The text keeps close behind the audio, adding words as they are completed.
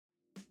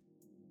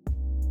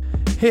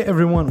Hey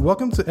everyone,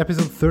 welcome to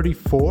episode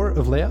 34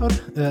 of Layout.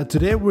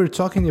 Today we're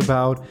talking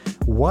about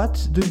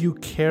what do you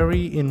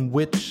carry in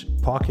which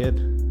pocket.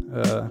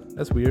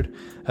 That's weird.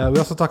 We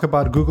also talk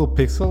about Google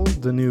Pixel,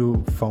 the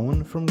new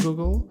phone from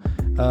Google,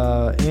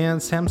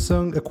 and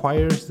Samsung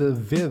acquires the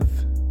Viv.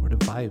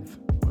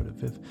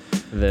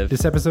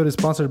 This episode is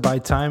sponsored by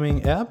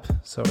Timing App,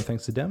 so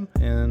thanks to them,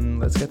 and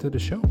let's get to the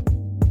show.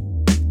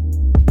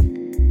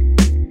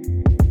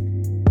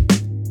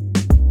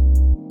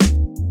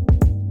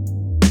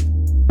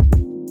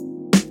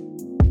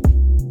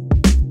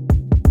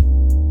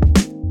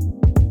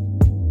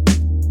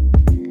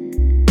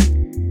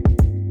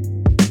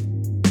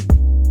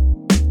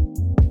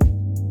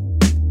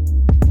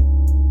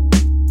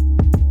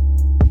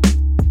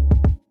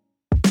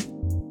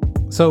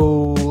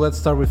 So let's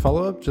start with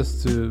follow-up,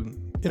 just to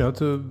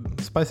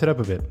spice it up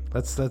a bit.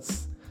 Let's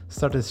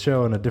start this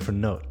show on a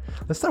different note.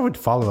 Let's start with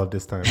follow-up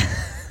this time.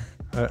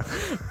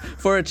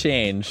 For a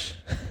change.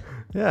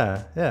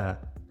 Yeah.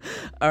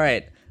 All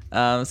right.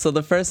 So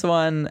the first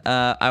one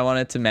I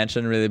wanted to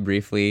mention really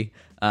briefly.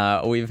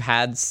 We've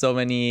had so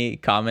many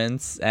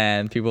comments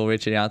and people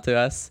reaching out to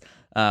us,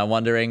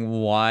 wondering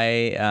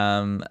why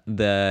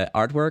the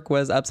artwork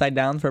was upside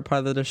down for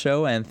part of the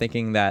show and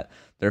thinking that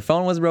their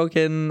phone was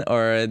broken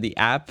or the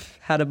app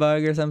had a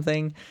bug or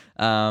something.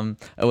 It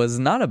was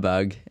not a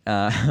bug.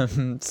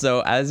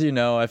 So as you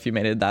know, if you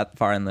made it that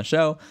far in the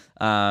show,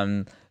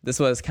 this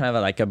was kind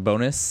of like a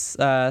bonus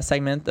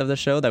segment of the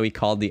show that we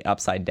called the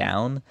Upside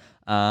Down.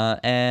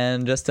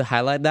 And just to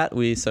highlight that,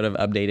 we sort of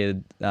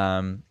updated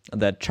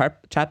the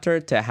chapter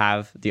to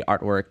have the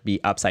artwork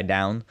be upside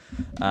down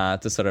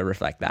to sort of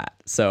reflect that.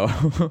 So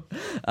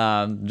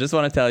just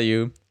want to tell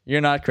you,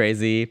 you're not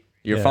crazy.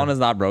 Your phone is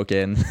not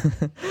broken.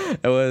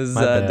 It was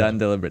done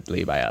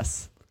deliberately by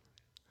us.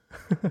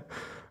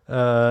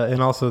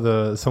 And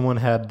also someone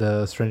had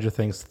the Stranger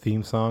Things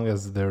theme song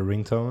as their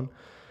ringtone.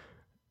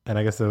 And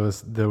I guess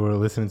they were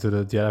listening to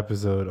the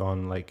episode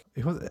on I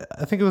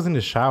think it was in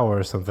the shower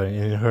or something,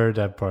 and heard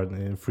that part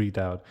and freaked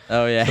out.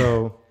 Oh yeah.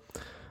 So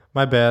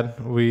my bad.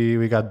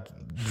 We got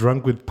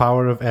drunk with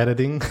power of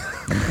editing.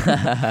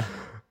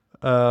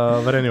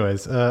 But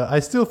anyways, I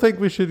still think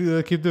we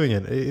should keep doing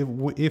it.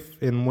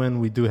 If and when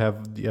we do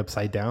have the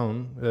Upside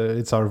Down,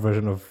 it's our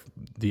version of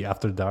the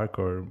After Dark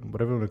or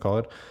whatever you want to call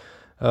it.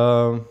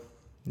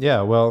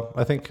 Yeah, well,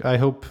 I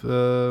hope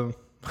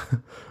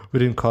we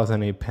didn't cause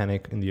any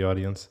panic in the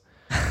audience.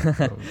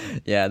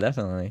 Yeah,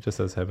 definitely. Just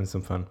us having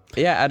some fun.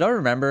 Yeah, I don't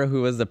remember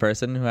who was the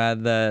person who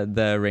had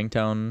the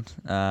ringtone,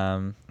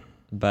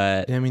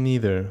 but... Yeah, me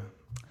neither.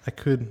 I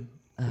could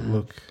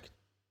look.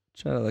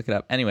 Try to look it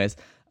up. Anyways...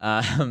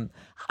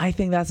 I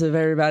think that's a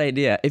very bad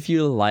idea. If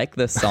you like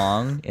the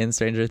song in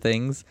Stranger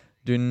Things,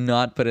 do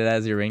not put it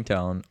as your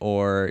ringtone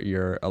or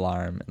your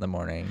alarm in the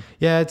morning.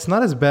 Yeah, it's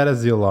not as bad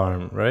as the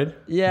alarm, right?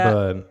 Yeah,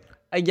 but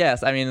I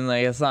guess. I mean,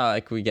 it's not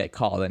like we get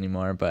called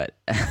anymore, but...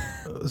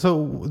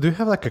 So, do you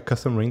have a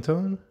custom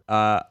ringtone?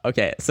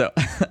 Okay, so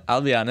I'll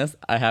be honest.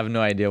 I have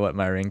no idea what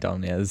my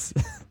ringtone is.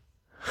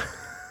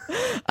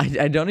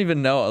 I don't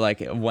even know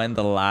when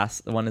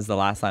is the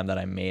last time that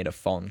I made a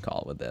phone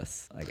call with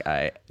this.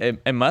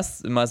 It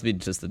must be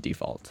just the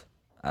default.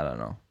 I don't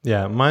know.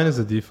 Yeah, mine is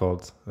the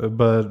default,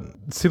 but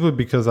simply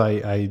because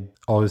I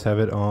always have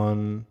it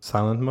on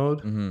silent mode.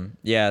 Mm-hmm.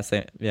 Yeah,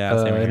 same.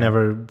 Yeah, same I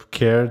never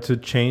cared to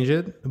change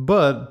it.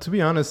 But to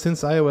be honest,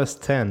 since iOS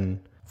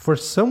 10, for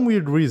some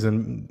weird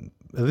reason,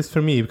 at least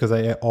for me, because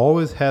I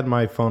always had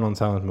my phone on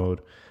silent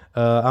mode,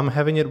 I'm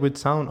having it with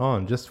sound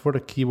on just for the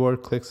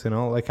keyboard clicks and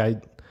all.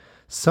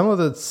 Some of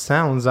the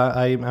sounds,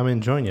 I'm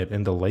enjoying it.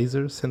 And the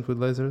lasers, sent with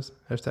lasers,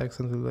 hashtag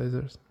sent with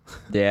lasers.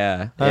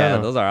 Yeah,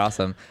 those are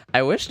awesome.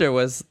 I wish there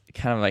was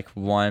kind of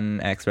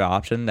one extra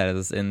option that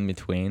is in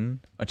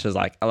between, which is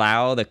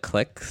allow the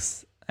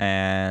clicks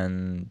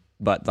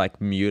but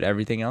mute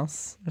everything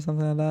else or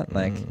something like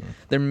that.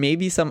 There may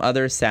be some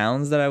other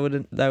sounds that I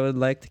would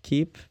like to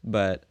keep,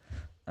 but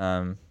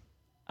I'd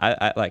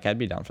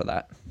be down for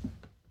that.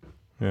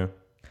 Yeah.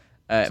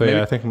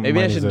 I think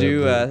maybe I should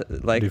do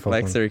like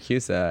one.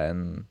 Syracuse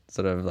and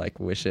sort of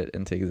wish it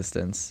into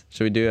existence.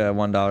 Should we do a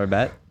 $1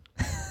 bet?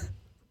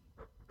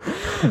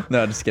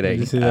 No, just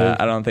kidding.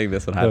 I don't think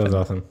this would happen. That was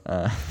awesome.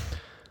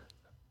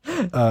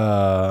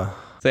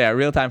 So yeah,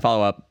 real-time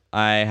follow-up.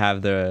 I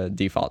have the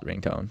default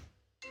ringtone.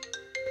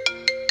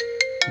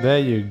 There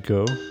you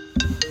go.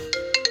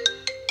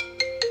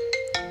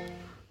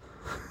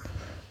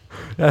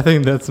 I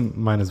think that's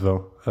mine as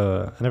well.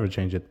 I never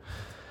change it.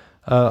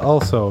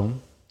 Also,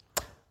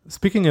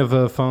 speaking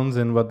of phones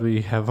and what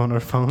we have on our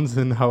phones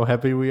and how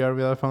happy we are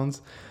with our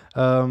phones,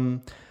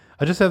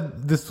 I just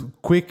have this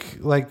quick,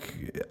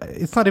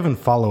 it's not even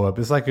follow-up.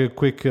 It's a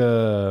quick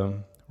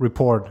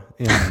report.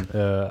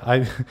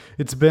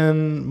 It's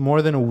been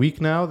more than a week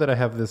now that I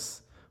have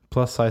this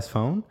plus-size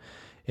phone.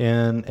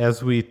 And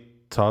as we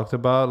talked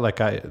about,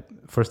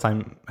 first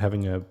time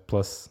having a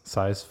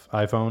plus-size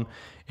iPhone,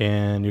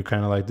 and you're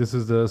kind of this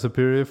is the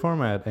superior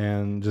format,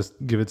 and just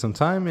give it some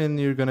time and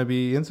you're going to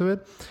be into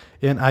it.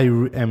 And I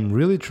am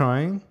really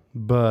trying,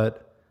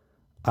 but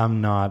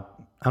I'm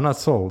not I'm not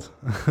sold.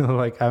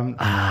 Like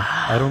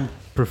I don't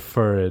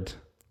prefer it.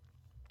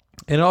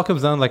 And it all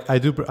comes down like I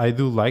do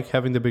like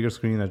having the bigger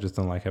screen. I just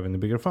don't like having the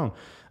bigger phone.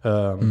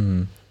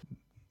 The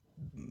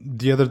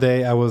other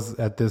day I was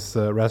at this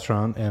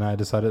restaurant and I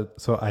decided.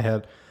 So I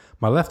had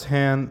my left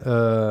hand.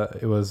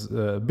 It was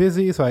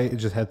busy, so I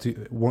just had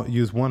to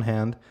use one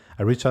hand.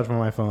 I reached out for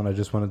my phone. I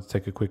just wanted to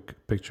take a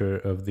quick picture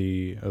of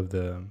the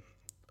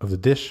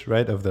dish,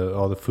 right? Of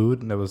all the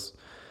food that was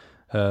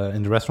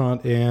in the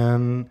restaurant,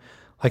 and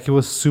like it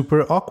was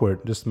super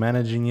awkward just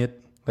managing it.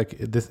 Like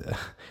this,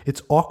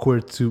 it's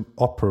awkward to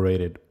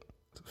operate it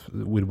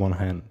with one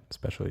hand,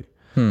 especially.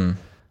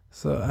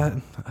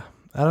 So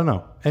I don't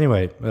know.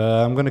 Anyway,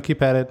 I'm gonna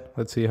keep at it.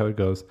 Let's see how it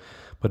goes.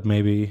 But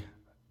maybe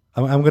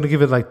I'm gonna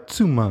give it like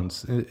 2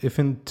 months. If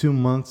in 2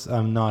 months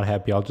I'm not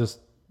happy, I'll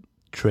just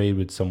trade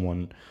with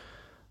someone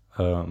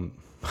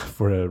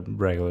for a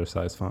regular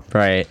size phone.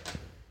 Right.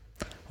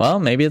 Well,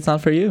 maybe it's not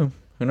for you.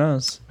 Who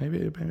knows?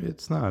 Maybe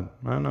it's not.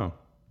 I don't know.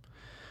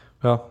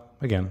 Well,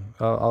 again,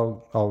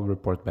 I'll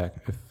report back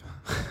if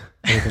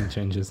anything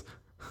changes.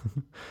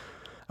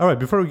 All right,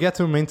 before we get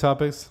to our main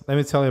topics, let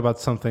me tell you about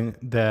something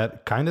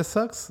that kind of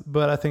sucks,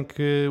 but I think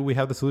we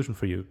have the solution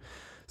for you.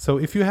 So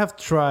if you have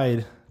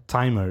tried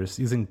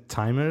using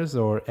timers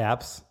or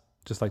apps,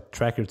 just like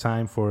track your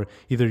time for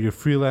either you're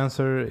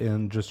freelancer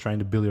and just trying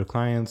to bill your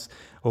clients,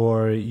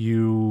 or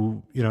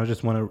you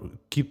just want to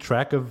keep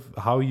track of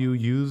how you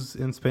use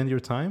and spend your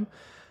time.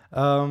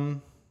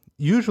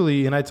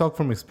 Usually, and I talk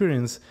from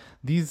experience,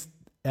 these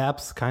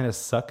apps kind of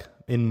suck,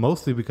 and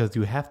mostly because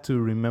you have to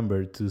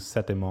remember to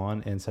set them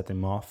on and set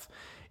them off,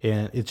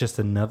 and it's just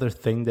another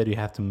thing that you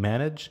have to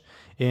manage.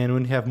 And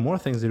when you have more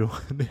things that you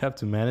have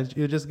to manage,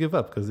 you just give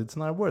up because it's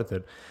not worth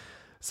it.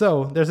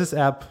 So there's this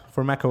app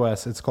for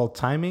macOS. It's called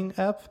Timing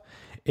app,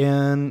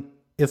 and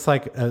it's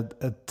like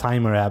a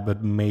timer app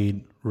but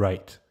made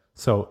right.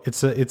 So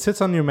it sits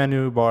on your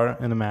menu bar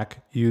in a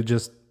Mac. You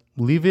just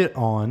leave it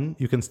on.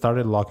 You can start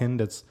it lock-in.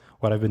 That's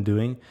what I've been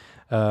doing.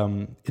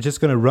 It's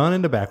just going to run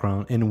in the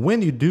background. And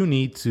when you do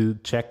need to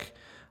check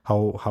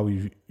how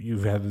you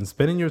have been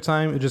spending your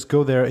time, you just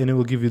go there and it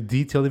will give you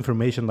detailed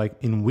information, like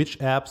in which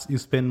apps you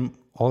spend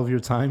all of your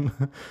time.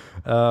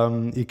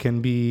 It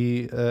can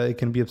be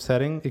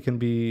upsetting. It can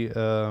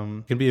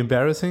be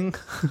embarrassing,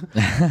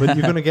 but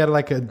you're going to get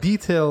like a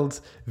detailed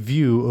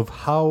view of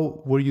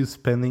how were you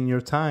spending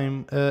your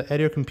time at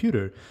your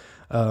computer.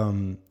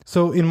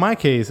 So in my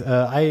case,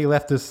 I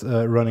left this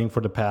running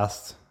for the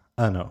past,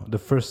 I don't know, the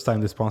first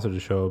time they sponsored the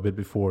show a bit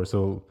before.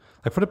 So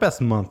like for the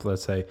past month,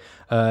 let's say,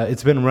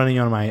 it's been running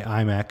on my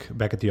iMac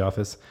back at the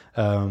office.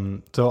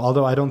 So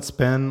although I don't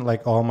spend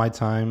like all my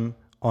time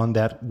on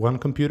that one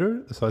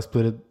computer, so I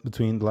split it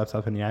between the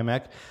laptop and the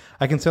iMac,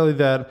 I can tell you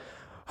that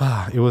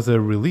it was a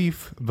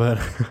relief, but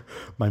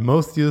my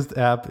most used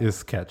app is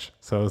Sketch.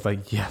 So I was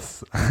like,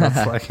 yes, I'm not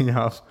slacking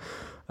off.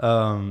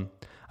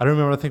 I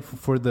remember, I think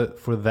for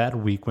that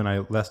week when I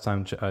last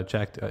time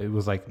checked, it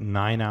was like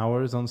 9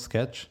 hours on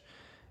Sketch,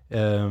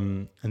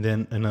 and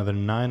then another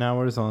 9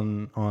 hours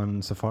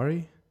on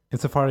Safari. And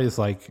Safari is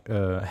like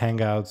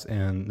Hangouts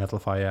and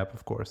Netlify app,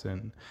 of course,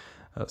 and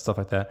stuff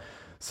like that.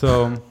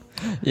 So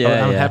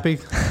I'm happy.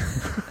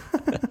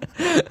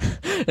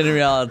 In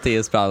reality,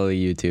 it's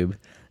probably YouTube.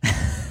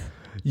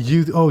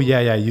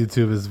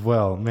 YouTube as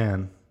well.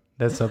 Man,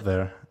 that's up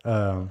there.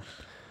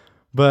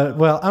 But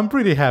well, I'm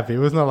pretty happy. It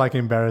was not like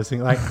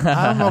embarrassing. Like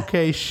I'm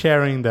okay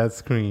sharing that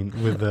screen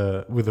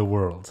with the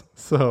world.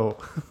 So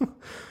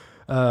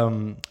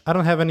I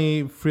don't have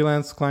any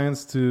freelance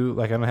clients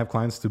I don't have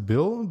clients to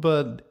bill,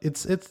 but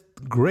it's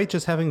great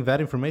just having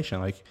that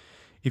information. Like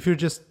if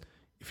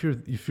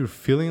you're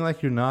feeling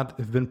like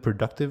you've been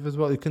productive as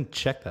well, you can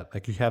check that.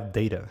 Like you have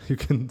data. You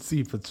can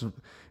see if it's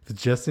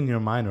just in your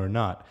mind or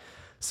not.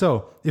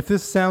 So if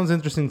this sounds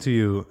interesting to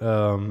you,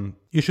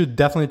 you should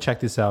definitely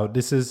check this out.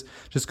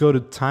 Just go to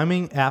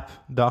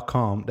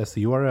timingapp.com. That's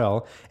the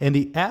URL. And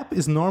the app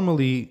is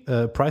normally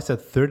priced at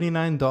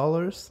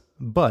 $39,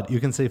 but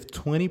you can save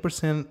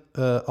 20%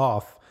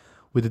 off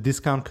with the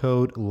discount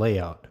code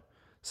LAYOUT.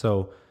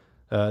 So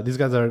these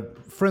guys are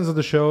friends of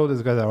the show.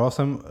 These guys are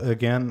awesome.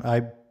 Again,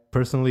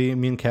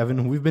 me and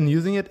Kevin, we've been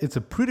using it. It's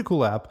a pretty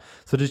cool app.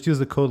 So just use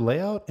the code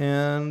LAYOUT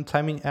and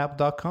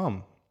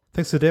timingapp.com.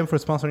 Thanks to them for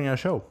sponsoring our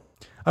show.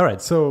 All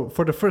right, so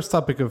for the first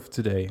topic of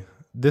today,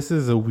 this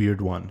is a weird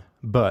one,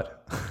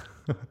 but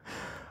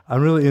I'm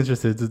really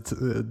interested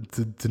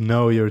to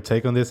know your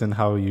take on this and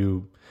how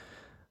you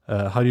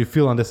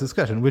feel on this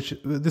discussion.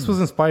 This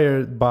was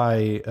inspired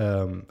by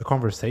a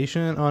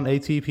conversation on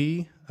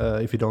ATP.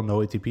 If you don't know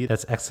ATP,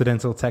 that's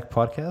Accidental Tech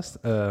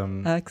Podcast.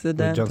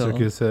 Accidental. With John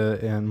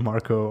Siracusa and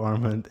Marco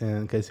Arment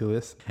and Casey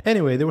Liss.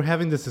 Anyway, they were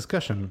having this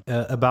discussion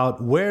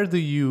about where do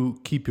you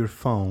keep your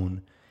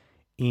phone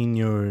in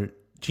your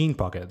jean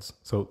pockets.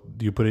 So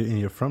do you put it in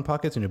your front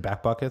pockets, in your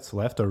back pockets,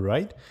 left or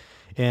right?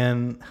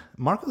 And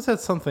Marco said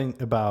something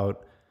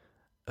about,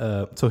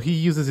 so he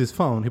uses his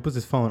phone, he puts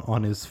his phone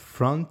on his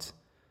front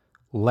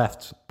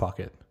left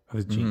pocket of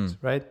his jeans,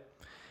 right?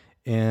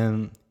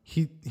 And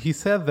he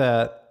said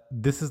that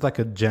this is like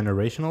a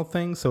generational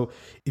thing. So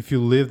if you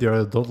lived your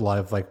adult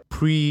life like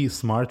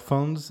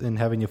pre-smartphones and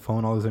having your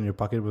phone always in your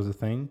pocket was a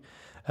thing,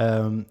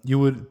 you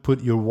would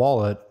put your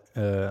wallet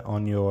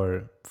on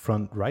your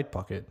front right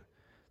pocket.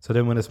 So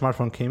then when the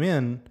smartphone came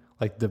in,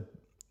 like the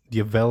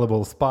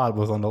available spot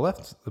was on the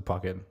left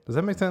pocket. Does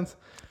that make sense?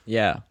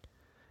 Yeah.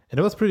 And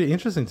it was pretty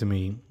interesting to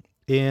me.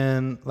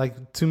 And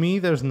like, to me,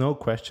 there's no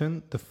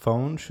question the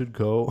phone should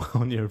go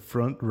on your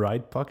front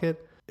right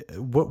pocket.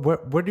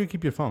 Where do you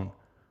keep your phone?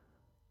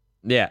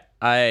 Yeah,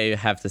 I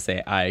have to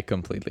say I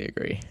completely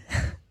agree.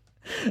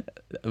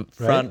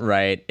 Front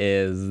right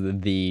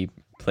is the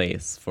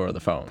place for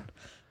the phone.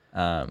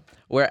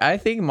 Where I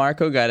think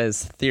Marco got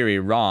his theory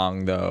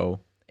wrong, though,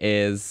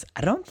 is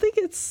I don't think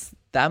it's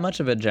that much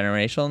of a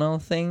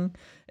generational thing.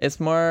 It's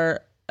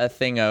more a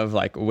thing of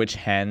like, which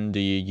hand do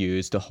you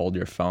use to hold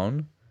your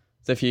phone?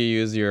 So if you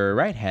use your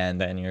right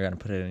hand, then you're going to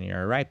put it in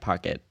your right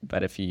pocket.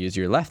 But if you use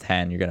your left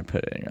hand, you're going to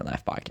put it in your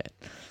left pocket.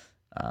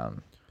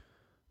 But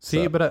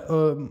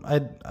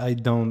I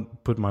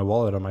don't put my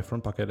wallet on my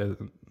front pocket. I me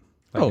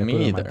put it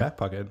either. in my back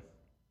pocket.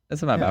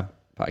 It's in my back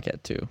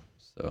pocket too.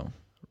 So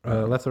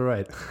left or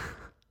right?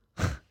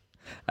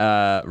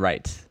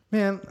 Right.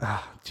 Man,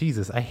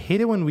 Jesus, I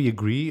hate it when we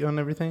agree on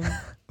everything.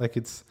 Like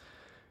it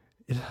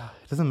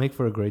doesn't make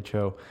for a great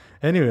show.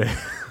 Anyway.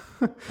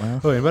 Well.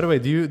 Oh, and by the way,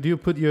 do you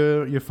put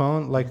your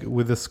phone like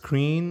with the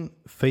screen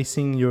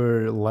facing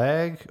your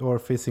leg or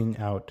facing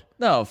out?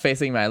 No,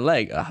 facing my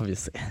leg,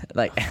 obviously.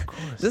 Like,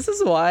 this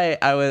is why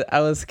I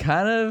was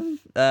kind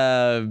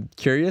of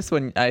curious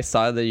when I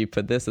saw that you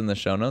put this in the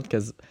show notes,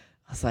 because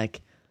I was like,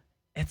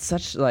 it's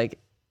such like,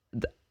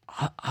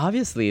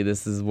 obviously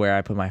this is where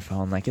I put my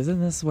phone. Like,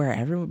 isn't this where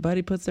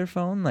everybody puts their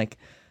phone? Like,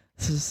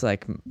 this is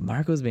like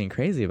Marco's being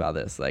crazy about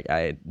this. Like,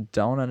 I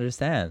don't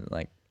understand.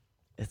 Like,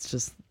 it's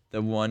just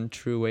the one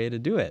true way to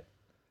do it.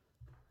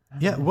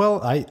 Yeah,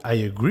 well, I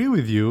agree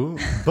with you,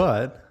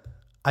 but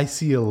I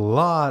see a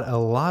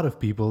lot of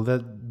people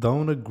that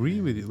don't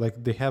agree with you.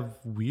 Like, they have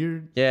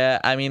weird. Yeah,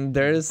 I mean,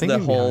 there's the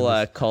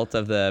whole cult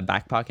of the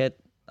back pocket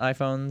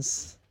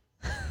iPhones.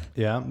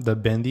 Yeah, the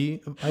bendy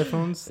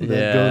iPhones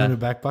that go in the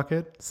back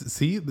pocket.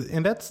 See,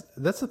 and that's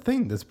a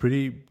thing that's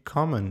pretty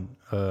common.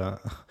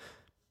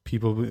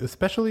 People,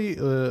 especially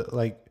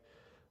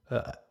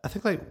I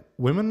think like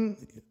women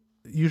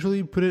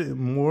usually put it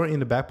more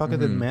in the back pocket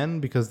than men,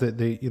 because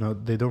they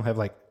don't have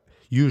like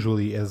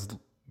usually as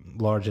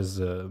large as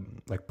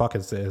like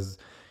pockets as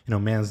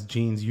man's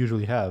jeans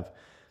usually have.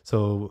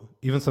 So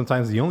even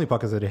sometimes the only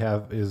pockets that they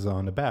have is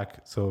on the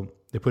back, so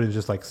they put it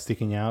just like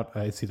sticking out.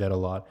 I see that a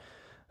lot.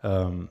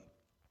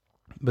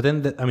 But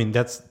then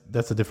that's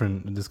a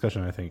different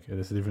discussion. I think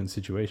it's a different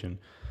situation.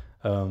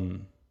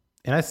 And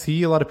I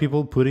see a lot of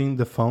people putting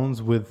the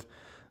phones with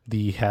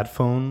the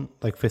headphone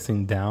like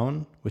facing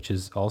down, which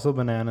is also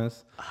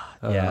bananas.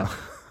 Yeah.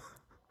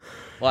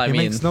 Well, it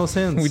makes no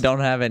sense. We don't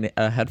have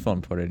a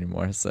headphone port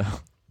anymore, so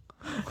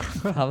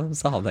problem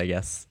solved, I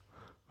guess.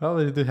 Well,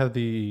 they do have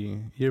the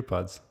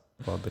earpods.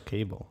 Well, the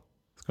cable.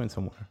 It's going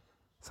somewhere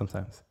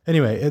sometimes.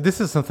 Anyway, this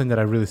is something that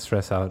I really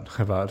stress out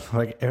about,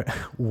 like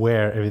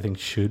where everything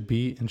should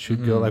be and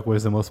should go, like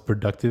where's the most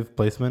productive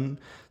placement.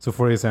 So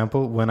for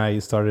example, when I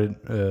started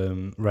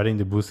writing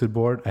the boosted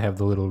board, I have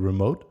the little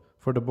remote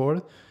for the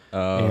board.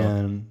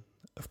 And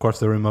of course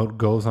the remote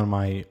goes on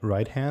my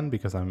right hand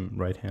because I'm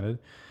right-handed,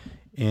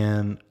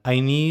 and I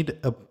need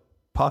a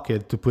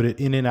pocket to put it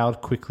in and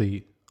out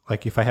quickly.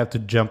 Like if I have to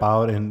jump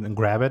out and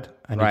grab it,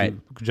 I need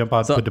to jump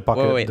out, put the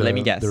pocket. Wait, let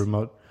me guess. The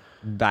remote.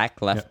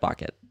 Back left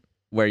pocket,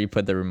 where you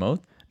put the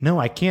remote? No,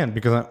 I can't,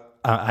 because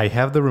I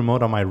have the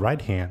remote on my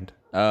right hand.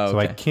 Oh, okay. So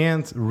I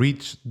can't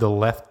reach the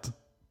left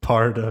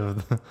part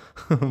of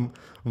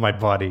my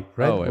body,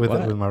 right? With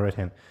my right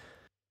hand.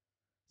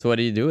 So what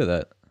do you do with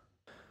it?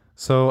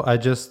 So I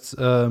just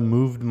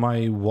moved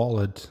my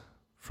wallet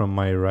from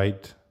my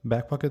right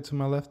back pocket to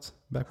my left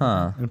back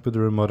pocket and put the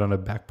remote on the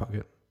back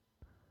pocket.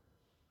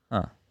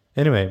 Huh.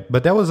 Anyway,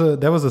 but that was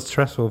a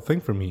stressful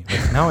thing for me.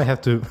 Like now I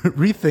have to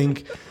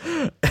rethink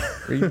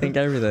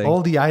everything,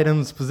 all the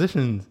items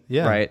positioned.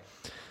 Yeah. Right.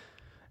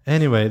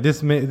 Anyway,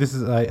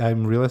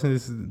 I'm realizing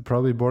this is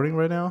probably boring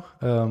right now.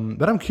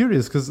 But I'm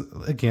curious because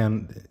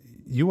again,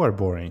 you are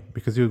boring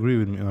because you agree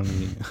with me on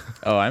me.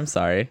 Oh, I'm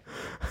sorry.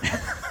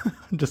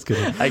 I'm just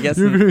kidding. I guess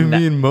you agree with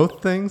me in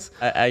most things.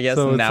 I guess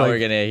so now we're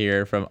gonna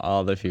hear from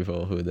all the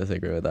people who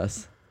disagree with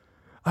us.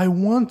 I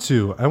want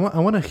to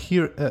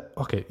hear.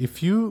 Okay,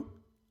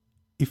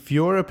 if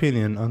your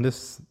opinion on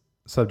this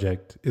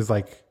subject is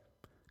like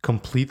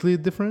completely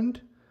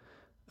different,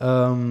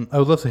 I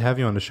would love to have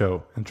you on the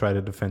show and try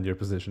to defend your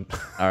position.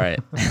 All right.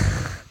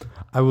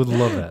 I would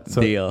love that.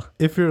 So deal.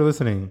 If you're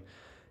listening,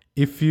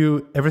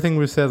 everything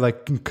we said,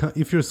 like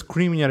if you're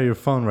screaming out of your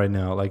phone right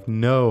now, like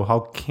no,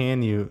 how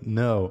can you?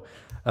 No,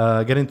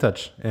 get in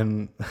touch,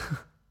 and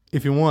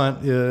if you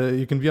want,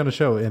 you can be on the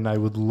show, and I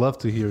would love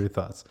to hear your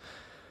thoughts.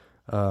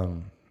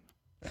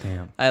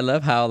 Damn. I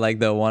love how like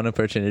the one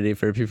opportunity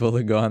for people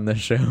to go on the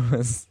show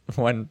is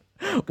when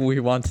we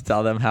want to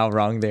tell them how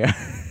wrong they are.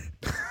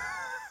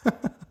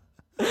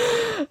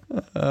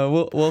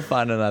 We'll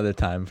find another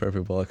time for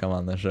people to come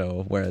on the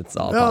show where it's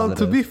all Well,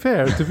 positive.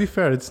 to be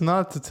fair, it's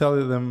not to tell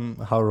them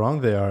how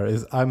wrong they are.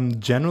 Is I'm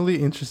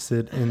generally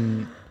interested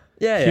in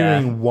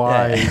hearing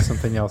why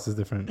something else is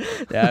different.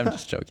 Yeah, I'm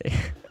just joking.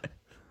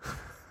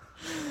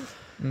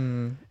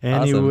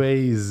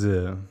 Anyways,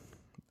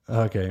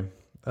 okay.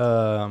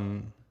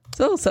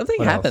 So something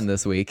what happened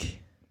else? this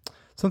week.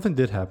 Something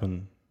did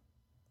happen.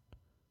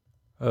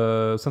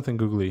 Something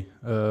googly.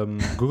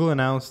 Google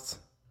announced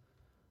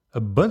a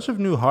bunch of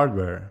new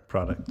hardware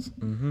products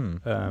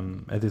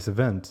at this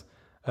event.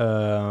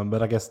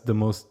 But I guess the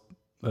most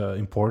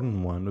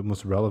important one, the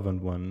most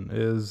relevant one,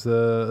 is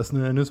a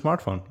new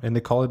smartphone, and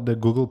they call it the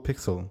Google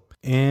Pixel.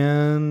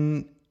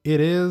 And it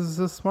is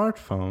a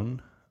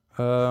smartphone.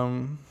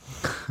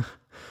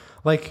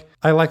 Like,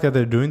 I like that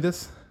they're doing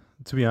this,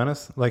 to be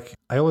honest. Like,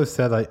 I always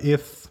said that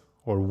if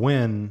or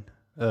when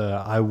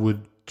I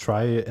would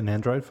try an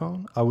Android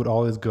phone, I would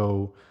always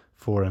go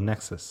for a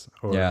Nexus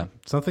or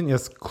something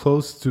as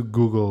close to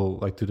Google,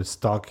 like to the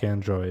stock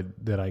Android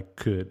that I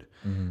could.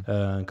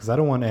 Because I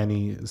don't want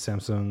any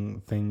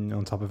Samsung thing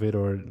on top of it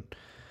or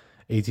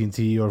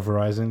AT&T or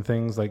Verizon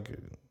things. Like,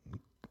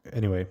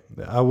 anyway,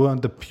 I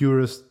want the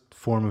purest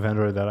form of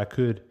Android that I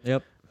could.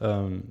 Yep.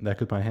 That I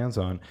could put my hands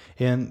on.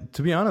 And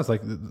to be honest,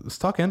 like, the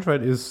stock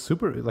Android is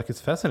super, like,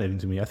 it's fascinating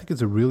to me. I think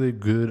it's a really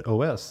good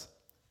OS.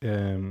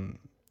 And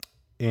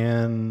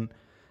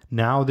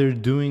now they're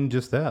doing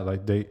just that.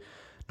 Like, they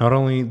not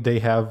only they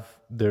have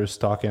their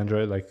stock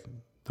Android, like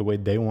the way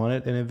they want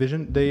it and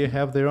envision, they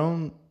have their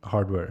own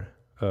hardware.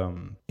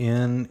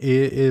 And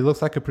it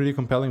looks like a pretty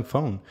compelling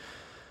phone.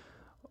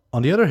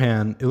 On the other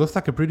hand, it looks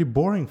like a pretty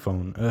boring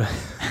phone.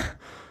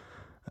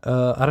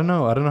 I don't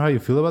know how you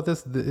feel about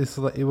this.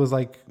 It was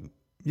like,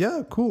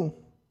 yeah, cool,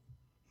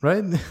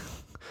 right?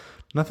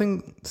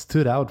 Nothing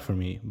stood out for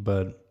me,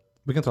 but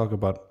we can talk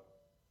about,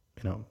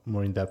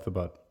 more in depth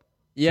about.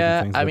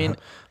 Yeah, things. I mean,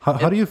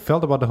 how do you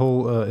felt about the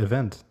whole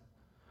event?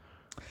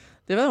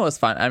 The event was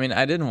fun. I mean,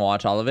 I didn't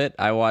watch all of it.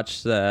 I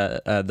watched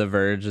the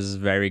Verge's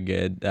very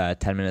good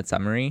 10-minute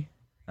summary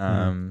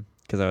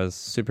because I was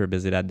super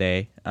busy that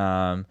day.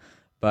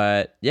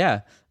 But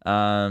yeah,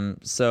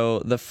 so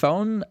the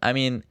phone, I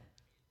mean,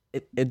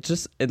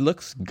 it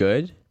looks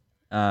good.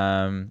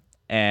 And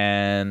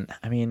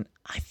I mean,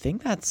 I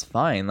think that's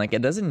fine. Like,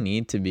 it doesn't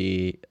need to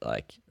be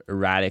like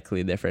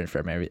radically different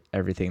from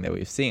everything that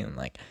we've seen.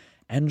 Like,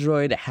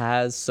 Android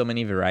has so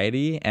many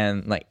variety,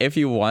 and like, if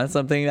you want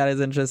something that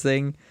is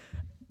interesting,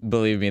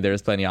 believe me,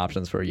 there's plenty of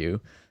options for you.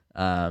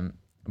 But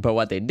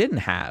what they didn't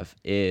have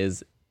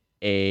is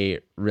a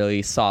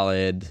really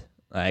solid,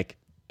 like,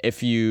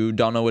 if you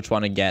don't know which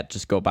one to get,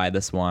 just go buy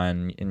this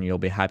one and you'll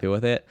be happy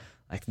with it.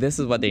 Like, this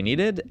is what they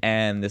needed,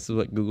 and this is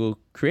what Google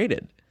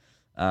created.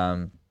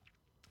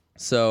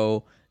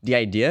 So the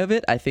idea of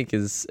it, I think,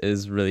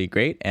 is really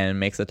great and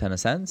makes a ton of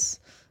sense.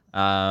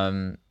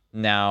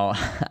 Now,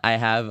 I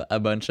have a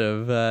bunch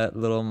of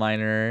little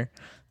minor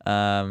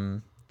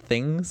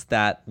things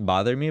that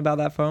bother me about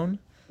that phone.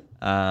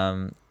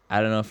 I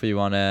don't know if you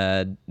want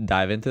to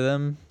dive into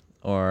them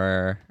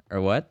or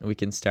what. We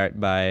can start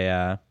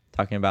by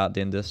talking about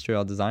the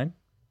industrial design.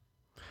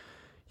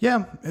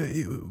 Yeah,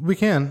 we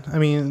can. I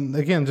mean,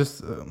 again,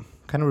 just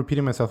kind of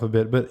repeating myself a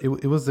bit, but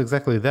it was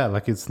exactly that.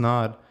 Like, it's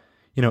not,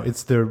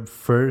 it's their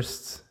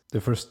first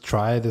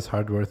try this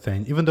hardware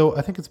thing, even though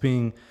I think it's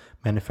being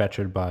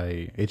manufactured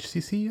by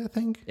HTC, I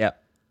think. Yeah,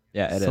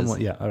 it is.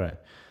 Yeah, all right.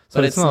 So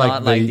but it's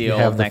not like the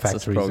old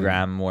Nexus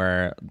program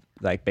where,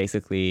 like,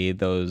 basically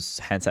those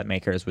handset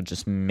makers would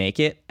just make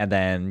it and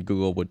then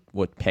Google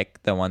would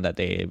pick the one that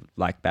they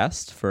like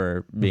best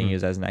for being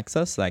used as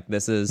Nexus. Like,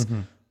 this is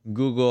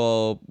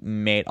Google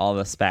made all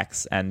the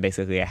specs and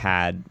basically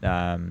had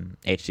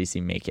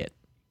HTC make it.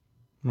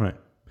 Right.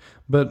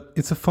 But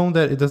it's a phone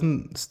that it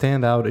doesn't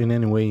stand out in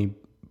any way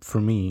for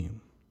me.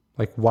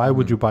 Like, why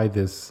would you buy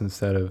this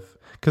instead of...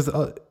 Because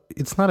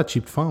it's not a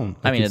cheap phone.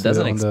 Like, I mean, it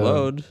doesn't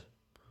explode.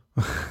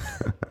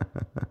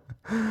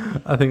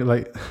 I think,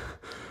 like,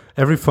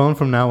 every phone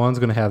from now on is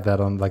going to have that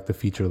on, like, the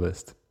feature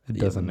list. It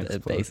doesn't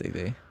explode.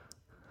 Basically.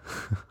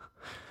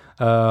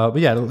 But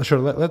yeah, sure.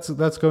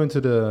 Let's go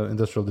into the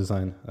industrial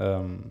design.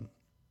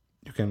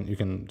 You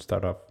can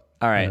start off.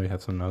 All right. I know you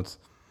have some notes.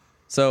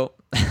 So,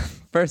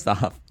 first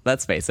off,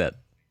 let's face it.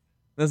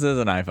 This is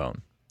an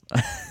iPhone.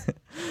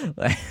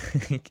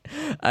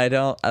 I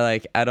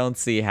don't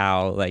see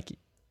how, like,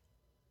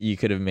 you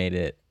could have made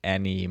it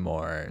any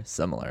more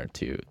similar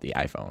to the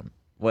iPhone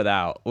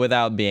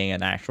without being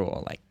an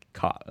actual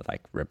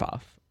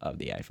ripoff of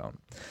the iPhone.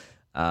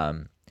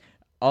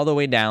 All the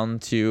way down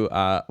to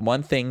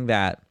one thing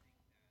that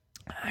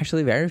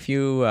actually very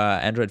few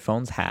Android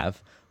phones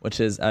have, which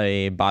is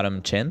a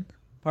bottom chin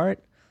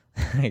part.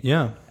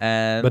 Yeah,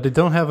 and but they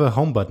don't have a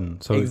home button.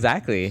 So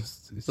exactly.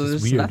 So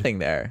there's weird. Nothing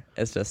there.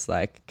 It's just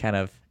like kind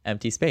of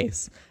empty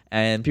space.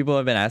 And people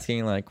have been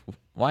asking, like,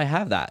 why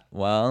have that?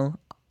 Well,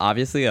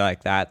 obviously,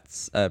 like,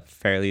 that's a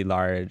fairly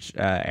large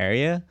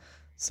area.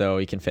 So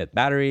you can fit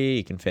battery,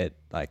 you can fit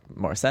like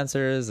more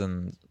sensors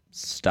and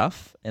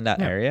stuff in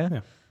that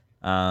area.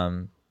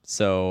 Yeah.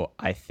 So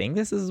I think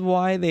this is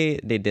why they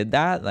did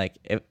that. Like,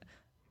 if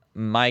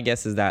my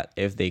guess is that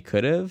if they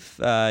could have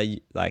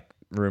like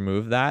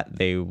removed that,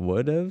 they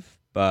would have.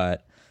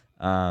 But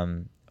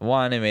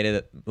one, it made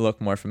it look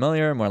more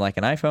familiar, more like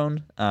an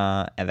iPhone,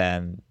 and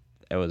then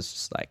it was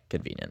just like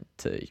convenient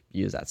to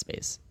use that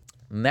space.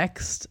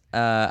 Next,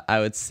 I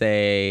would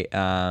say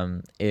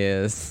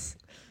is,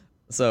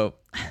 so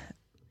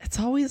it's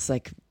always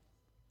like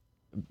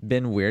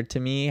been weird to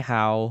me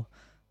how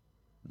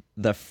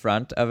the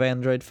front of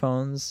Android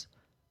phones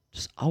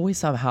just always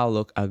somehow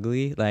look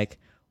ugly. Like,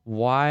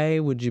 why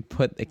would you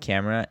put the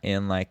camera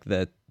in like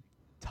the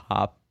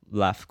top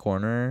left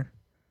corner?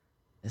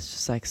 It's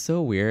just like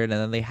so weird. And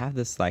then they have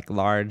this like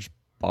large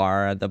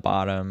bar at the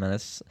bottom, and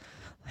it's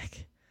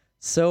like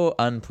so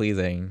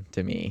unpleasing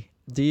to me.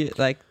 Do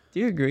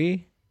you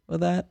agree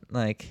with that?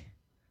 Like,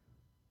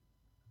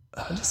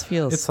 it just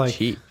feels It's like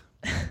cheap.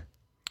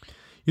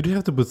 you do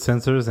have to put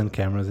sensors and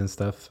cameras and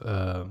stuff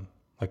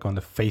like on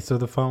the face of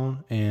the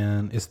phone,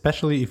 and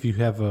especially if you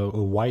have a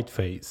white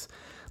face,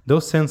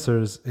 those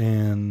sensors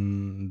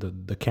and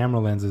the camera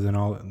lenses and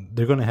all,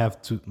 they're gonna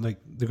have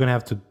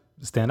to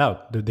stand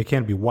out. They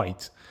can't be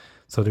white,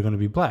 so they're gonna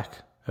be black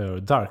or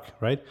dark,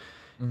 right?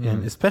 Mm-hmm.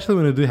 And especially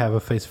when you do have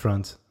a face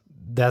front,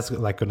 that's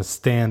like gonna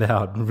stand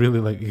out really,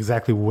 like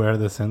exactly where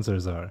the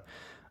sensors are.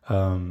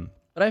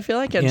 But I feel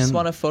like I just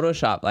want to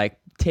Photoshop, like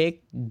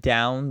take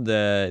down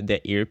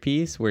the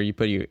earpiece where you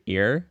put your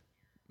ear,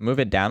 move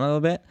it down a little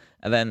bit,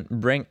 and then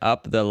bring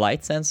up the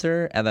light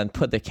sensor, and then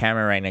put the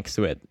camera right next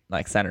to it,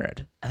 like center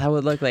it. And that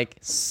would look like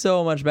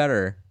so much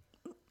better.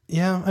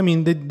 Yeah, I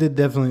mean, they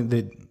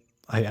definitely.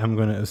 I'm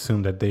going to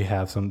assume that they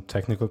have some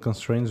technical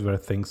constraints where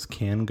things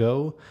can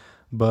go.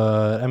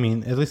 But, I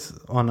mean, at least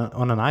on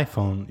an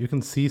iPhone, you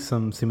can see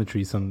some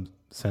symmetry, some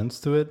sense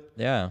to it.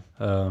 Yeah.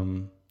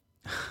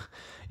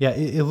 Yeah,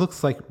 it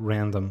looks like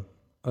random.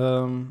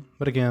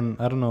 But again,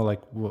 I don't know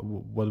like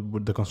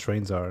what the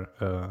constraints are.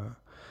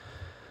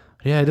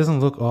 Yeah, it doesn't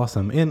look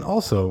awesome. And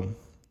also,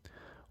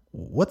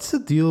 what's the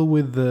deal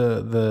with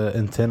the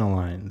antenna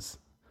lines?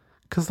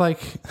 Because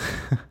like,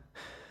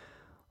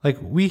 like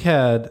we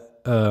had,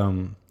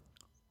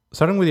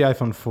 starting with the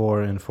iPhone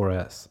 4 and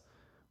 4S,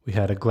 we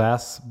had a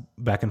glass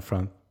back and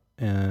front,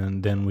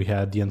 and then we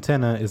had the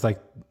antenna is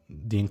like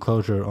the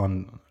enclosure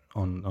on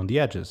the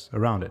edges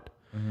around it.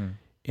 Mm-hmm.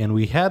 And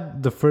we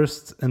had the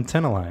first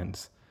antenna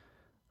lines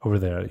over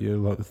there.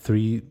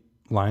 3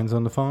 lines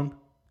on the phone,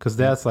 because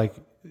that's like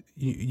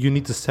you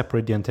need to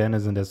separate the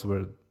antennas, and that's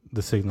where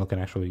the signal can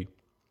actually,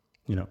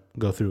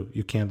 go through.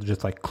 You can't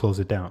just like close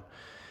it down.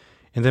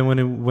 And then when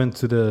it went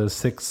to the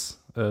 6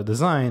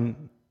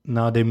 design,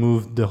 now they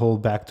moved the whole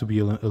back to be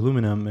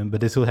aluminum,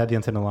 but they still had the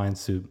antenna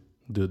lines to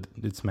do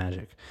its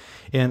magic.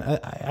 And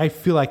I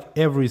feel like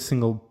every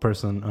single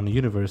person on the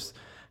universe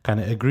kind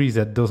of agrees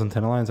that those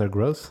antenna lines are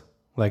gross.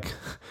 Like,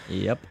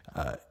 yep.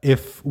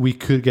 If we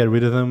could get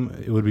rid of them,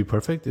 it would be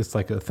perfect. It's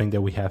like a thing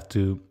that we have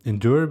to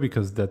endure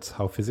because that's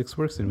how physics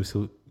works, and we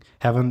still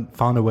haven't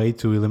found a way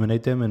to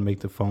eliminate them and make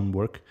the phone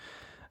work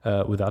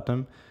without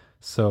them.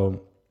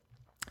 So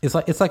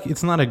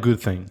it's not a good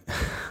thing.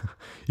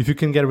 If you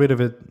can get rid of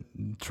it,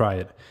 try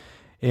it.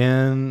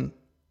 And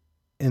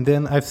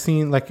then I've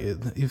seen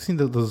you've seen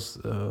those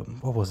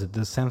what was it?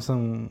 The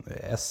Samsung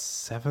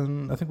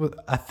S7.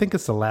 I think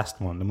it's the last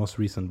one, the most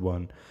recent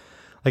one.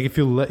 Like if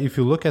you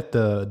look at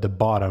the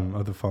bottom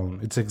of the phone,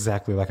 it's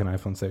exactly like an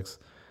iPhone 6,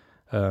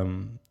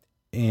 and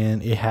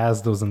it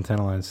has those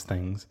antenna lines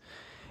things.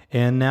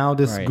 And now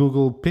this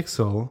Google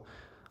Pixel,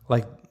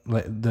 like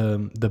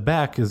the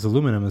back is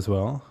aluminum as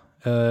well,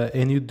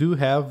 and you do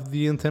have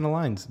the antenna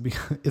lines.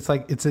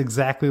 It's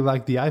exactly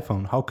like the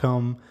iPhone. How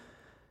come?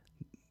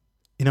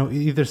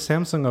 Either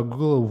Samsung or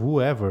Google or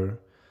whoever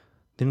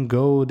didn't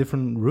go a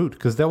different route,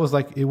 because that was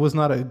it was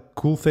not a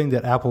cool thing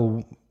that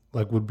Apple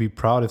would be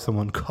proud if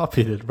someone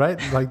copied it, right?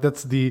 Like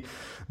that's the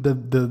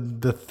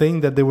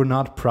thing that they were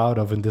not proud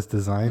of in this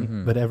design,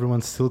 mm-hmm. but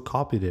everyone still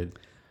copied it.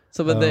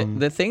 So, but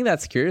the thing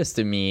that's curious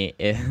to me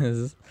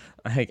is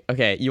like,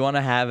 okay, you want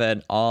to have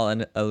an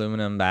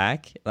aluminum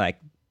back, like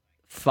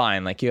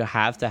fine, like you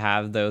have to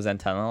have those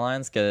antenna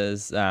lines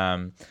because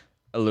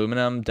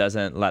aluminum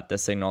doesn't let the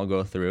signal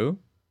go through.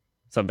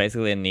 So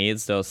basically it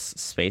needs those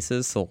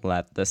spaces to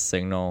let the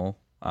signal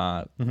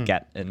mm-hmm.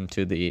 get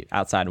into the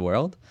outside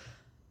world.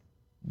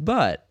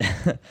 But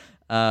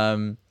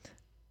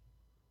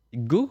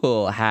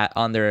Google had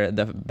on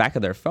the back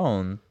of their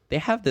phone, they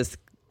have this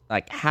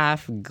like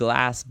half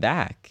glass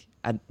back.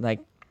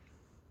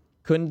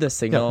 Couldn't the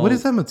signal? Yeah, what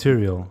is that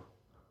material?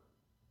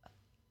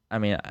 I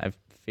mean, I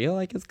feel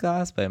like it's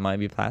glass, but it might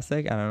be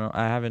plastic. I don't know.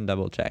 I haven't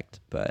double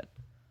checked, but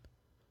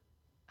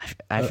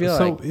I feel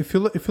so. Like if you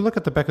look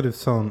at the back of the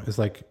phone,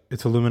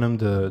 it's aluminum,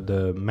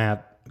 the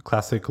matte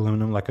classic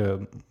aluminum, like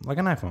an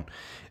iPhone.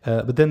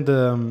 But then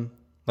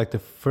the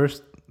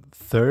first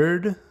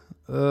third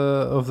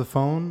of the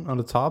phone on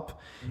the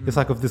top, mm-hmm. it's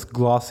of this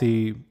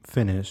glossy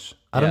finish.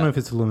 I don't know if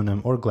it's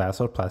aluminum or glass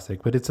or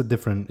plastic, but it's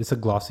a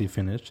glossy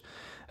finish,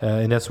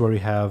 and that's where we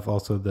have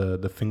also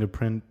the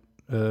fingerprint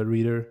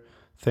reader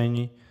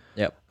thingy.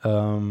 Yep.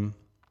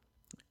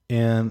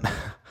 And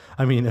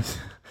I mean,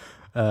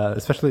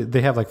 especially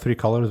they have like 3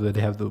 colors, but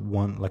they have the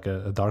one like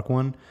a dark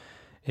one,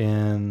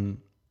 and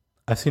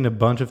I've seen a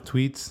bunch of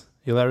tweets,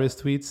 hilarious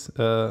tweets,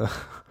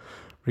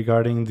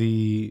 regarding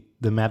the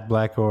matte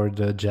black or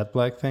the jet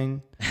black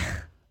thing.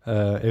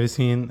 Have you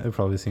seen? I've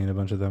probably seen a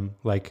bunch of them.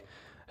 Like,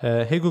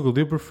 hey Google,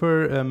 do you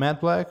prefer matte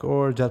black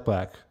or jet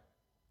black?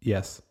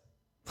 Yes.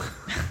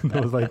 I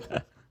was like,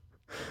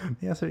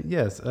 the answer,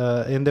 yes.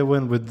 And they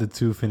went with the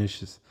 2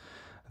 finishes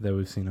that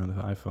we've seen on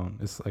the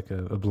iPhone. It's like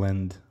a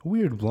blend, a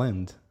weird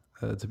blend,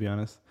 to be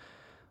honest.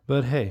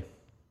 But hey,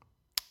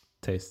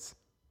 tastes.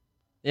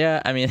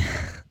 Yeah, I mean,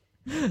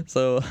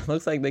 so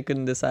looks like they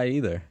couldn't decide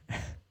either.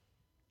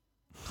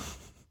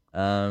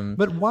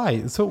 But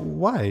why? So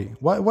why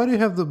do you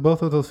have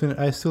both of those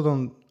finishes? I still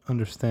don't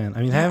understand.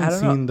 I mean, I I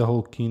haven't don't seen the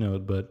whole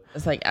keynote, but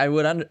it's like I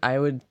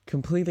would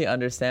completely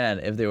understand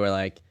if they were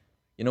like,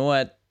 you know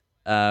what,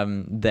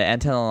 the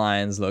antenna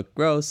lines look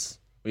gross.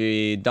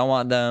 We don't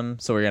want them,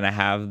 so we're gonna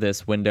have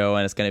this window,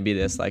 and it's gonna be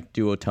this like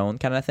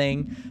duotone kind of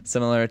thing,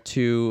 similar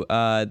to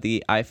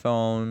the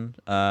iPhone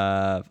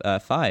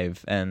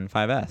 5 and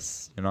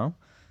 5S. You know,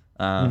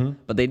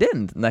 but they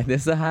didn't. Like they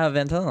still have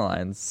antenna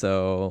lines,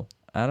 so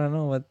I don't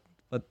know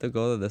what the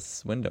goal of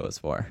this window is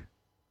for.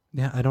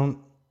 yeah, I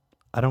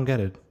don't get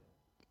it.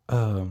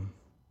 I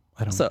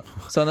don't. So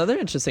another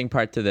interesting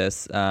part to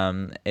this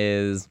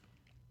is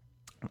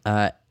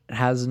it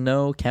has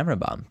no camera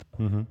bump.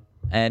 Mm-hmm.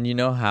 And you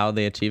know how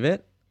they achieve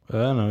it? I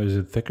don't know. Is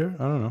it thicker?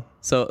 I don't know.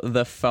 So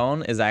the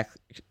phone is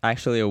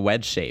actually a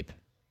wedge shape.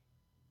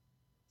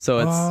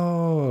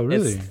 So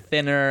really? it's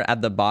thinner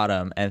at the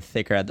bottom and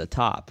thicker at the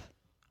top.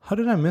 How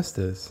did I miss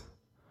this?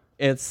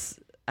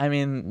 I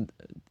mean,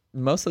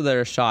 most of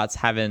their shots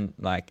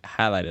haven't like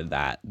highlighted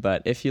that,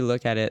 but if you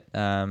look at it,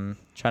 trying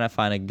to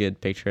find a good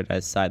picture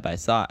that's side by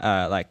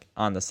side, like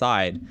on the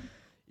side,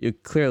 you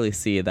clearly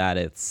see that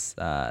it's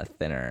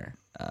thinner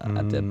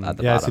at the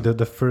bottom. I see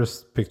the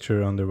first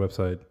picture on their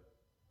website.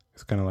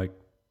 It's kind of like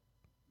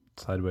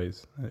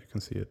sideways. You can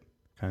see it,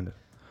 kind of.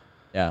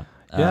 Yeah.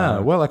 Yeah.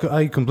 Well,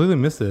 I completely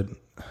missed it.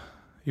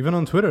 Even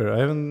on Twitter, I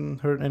haven't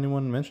heard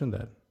anyone mention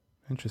that.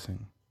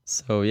 Interesting.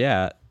 So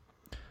yeah.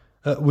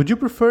 Would you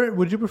prefer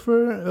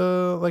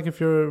like if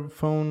your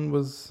phone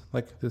was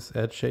like this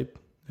edge shape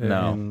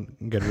and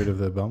get rid of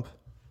the bump?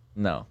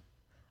 No.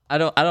 I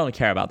don't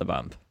care about the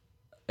bump.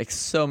 Like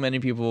so many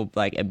people,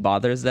 like it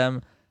bothers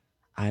them.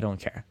 I don't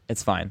care.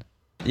 It's fine.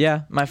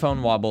 Yeah, my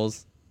phone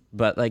wobbles,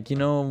 but like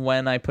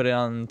when I put it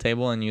on the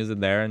table and use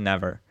it there,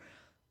 never.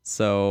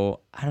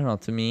 So I don't know.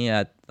 To me,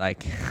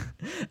 like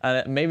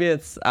maybe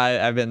it's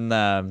I've been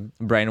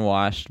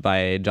brainwashed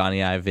by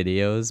Johnny Ive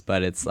videos,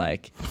 but it's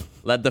like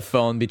let the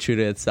phone be true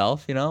to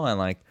itself, and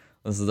like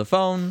this is the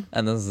phone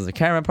and this is the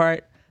camera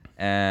part,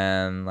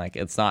 and like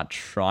it's not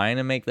trying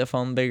to make the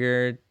phone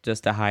bigger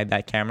just to hide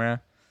that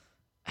camera.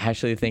 I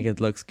actually think it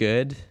looks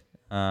good.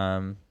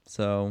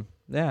 So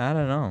yeah, I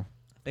don't know.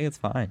 I think it's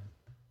fine.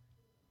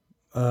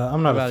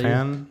 I'm not a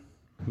fan,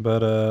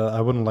 but I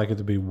wouldn't like it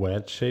to be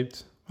wedge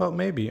shaped. Well,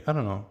 maybe. I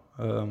don't know.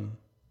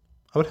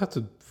 I would have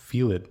to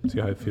feel it, see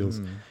how it feels.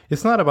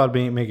 It's not about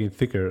making it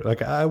thicker.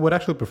 Like I would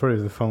actually prefer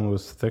if the phone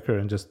was thicker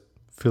and just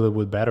fill it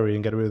with battery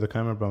and get rid of the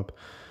camera bump.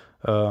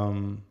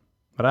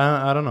 But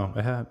I don't know.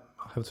 I have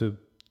to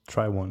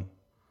try one.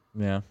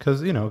 Yeah.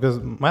 Because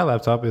my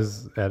laptop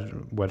is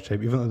at wedge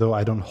shape, even though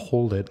I don't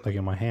hold it like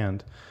in my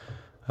hand.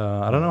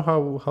 I don't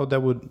know how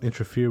that would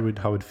interfere with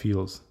how it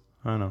feels.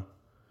 I don't know.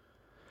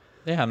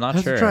 Yeah, I'm not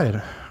I sure. have to try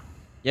it.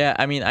 Yeah,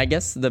 I mean, I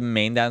guess the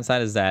main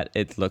downside is that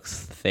it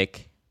looks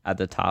thick at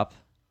the top.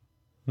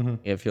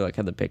 If you look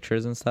at the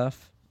pictures and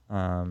stuff.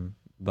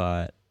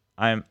 But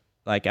I'm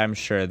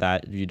sure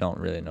that you don't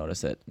really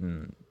notice it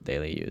in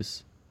daily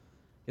use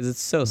because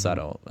it's so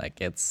subtle.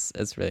 Like it's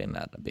really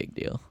not a big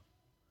deal.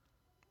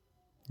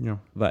 Yeah.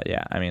 But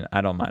yeah, I mean, I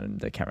don't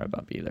mind the camera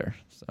bump either.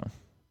 So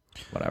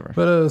whatever.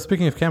 But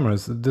speaking of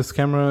cameras, this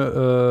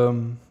camera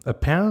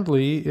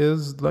apparently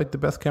is like the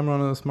best camera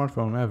on a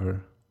smartphone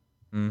ever.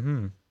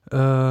 Mm-hmm.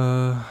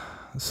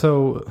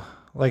 So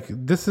like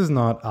this is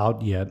not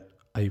out yet,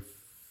 I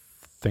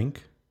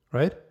think,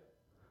 right?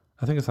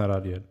 I think it's not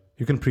out yet.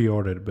 You can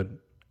pre-order it, but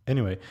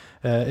anyway.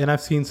 And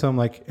I've seen some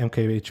like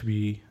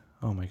MKBHD.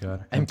 Oh my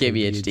god,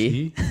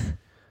 MKBHD.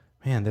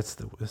 Man, that's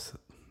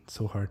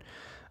so hard.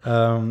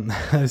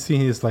 I've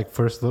seen his like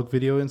first look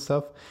video and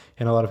stuff,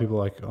 and a lot of people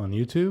like on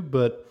YouTube,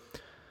 but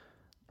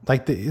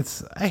like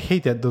I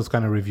hate that those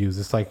kind of reviews.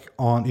 It's like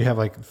you have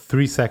like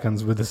 3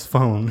 seconds with this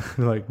phone,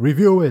 like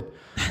review it.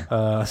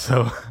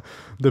 So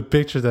the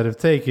pictures that I've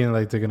taken,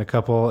 like taking a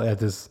couple at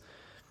this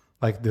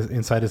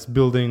inside this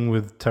building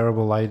with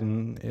terrible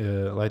lightning,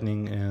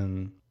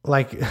 and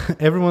like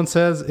everyone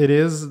says it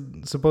is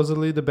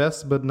supposedly the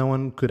best, but no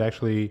one could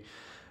actually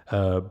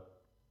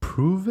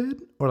prove it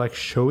or like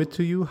show it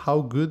to you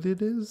how good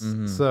it is.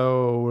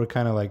 So we're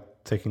kind of like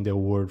taking their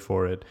word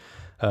for it.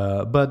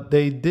 But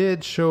they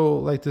did show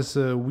like this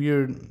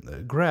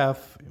weird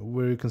graph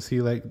where you can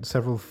see like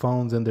several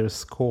phones and their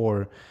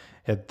score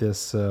at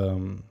this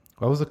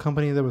what was the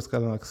company that was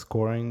kind of like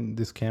scoring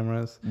these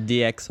cameras?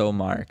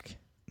 DxOMark.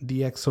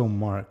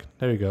 DxOMark.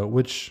 There you go.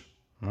 Which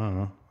I don't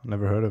know.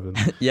 Never heard of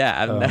it.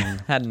 Yeah,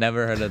 had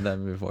never heard of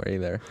them before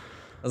either.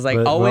 I was like,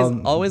 But,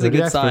 always a they're the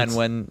good sign experts.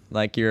 when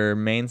like your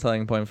main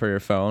selling point for your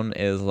phone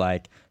is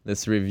like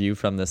this review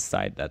from this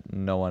site that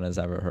no one has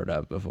ever heard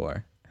of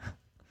before.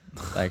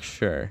 Like,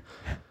 sure.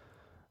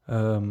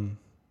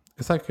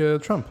 It's like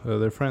Trump.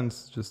 Their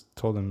friends just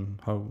told him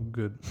how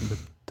good,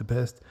 the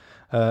best.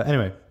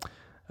 Anyway,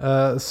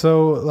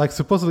 so like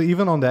supposedly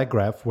even on that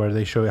graph where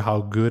they show you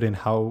how good and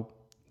how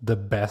the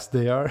best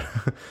they are,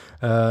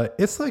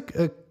 it's like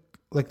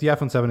the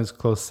iPhone 7 is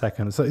close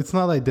second. So it's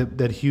not like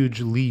that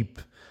huge leap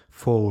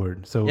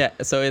forward. So Yeah,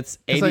 so it's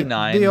it's like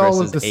 89 they all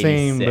versus look the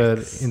same,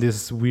 86. but in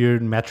this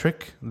weird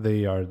metric,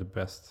 they are the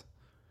best.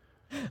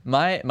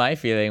 My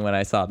feeling when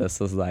I saw this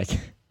was like,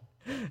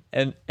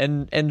 and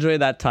enjoy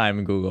that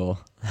time, Google.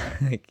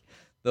 Like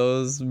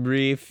those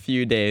brief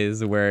few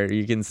days where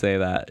you can say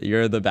that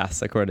you're the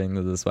best according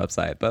to this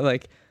website, but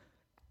like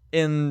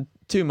in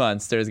 2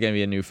 months there's gonna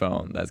be a new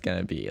phone that's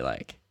gonna be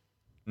like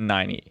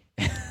 90,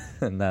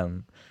 and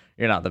then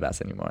you're not the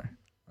best anymore.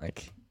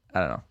 Like, I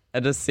don't know.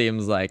 It just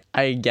seems like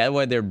I get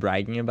why they're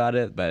bragging about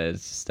it, but it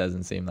just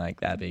doesn't seem like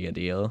that big a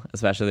deal,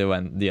 especially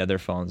when the other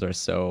phones are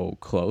so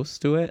close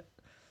to it.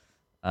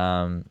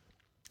 And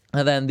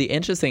then the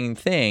interesting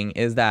thing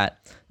is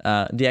that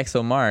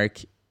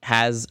DxOMark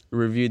has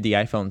reviewed the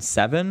iPhone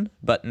 7,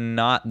 but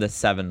not the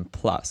 7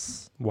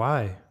 Plus.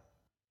 Why?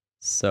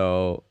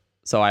 So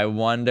I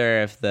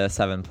wonder if the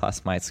 7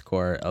 Plus might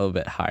score a little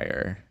bit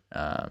higher.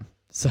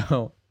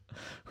 So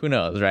who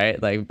knows,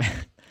 right? Like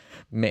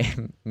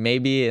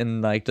maybe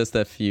in like just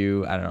a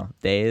few, I don't know,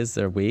 days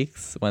or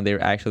weeks when they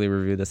actually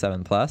review the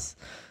 7 Plus,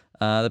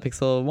 the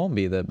Pixel won't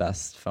be the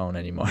best phone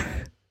anymore.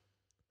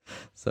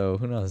 So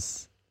who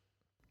knows?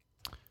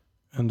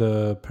 And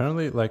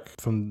apparently, like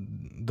from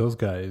those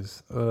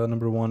guys,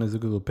 number one is the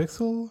Google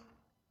Pixel.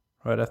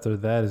 Right after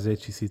that is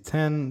HTC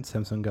 10,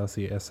 Samsung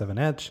Galaxy S7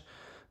 Edge,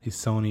 the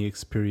Sony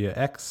Xperia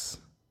X,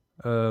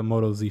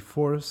 Moto Z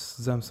Force,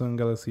 Samsung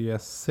Galaxy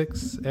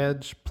S6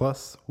 Edge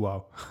Plus,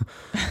 wow,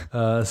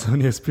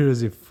 Sony Xperia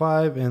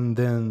Z5, and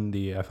then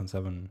the iPhone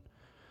 7.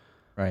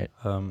 Right.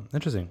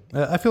 Interesting.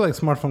 I feel like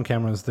smartphone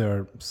cameras,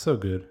 they're so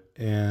good,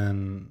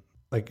 and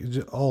like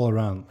all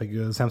around. Like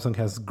Samsung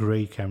has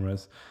great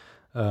cameras.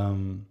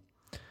 And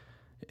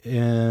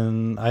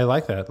I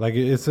like that. Like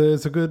it's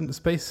a good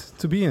space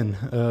to be in.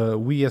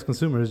 We as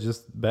consumers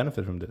just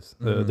benefit from this.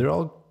 They're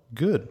all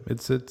good.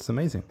 It's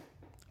amazing,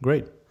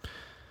 great.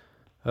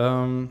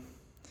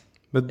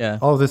 But Yeah.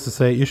 all this to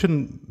say, you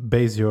shouldn't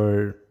base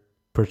your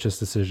purchase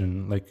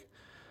decision like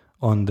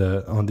on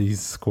these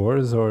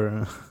scores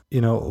or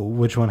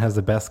which one has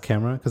the best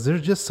camera, because they're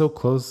just so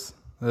close.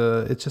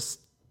 It's just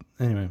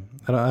anyway.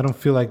 I don't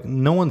feel like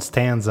no one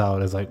stands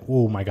out as like,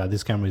 oh my god,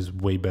 this camera is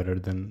way better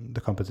than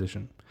the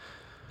competition.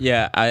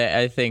 Yeah,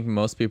 I think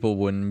most people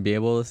wouldn't be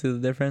able to see the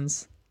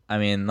difference. I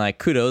mean, like,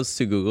 kudos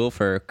to Google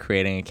for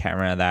creating a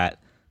camera that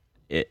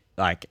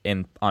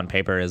on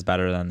paper is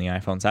better than the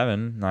iPhone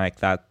 7. Like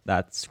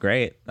that's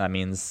great. That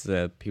means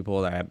the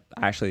people that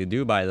actually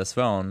do buy this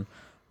phone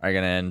are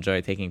gonna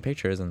enjoy taking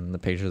pictures, and the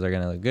pictures are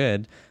gonna look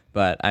good.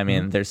 But I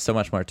mean, there's so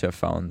much more to a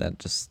phone than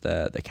just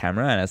the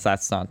camera, and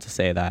that's not to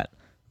say that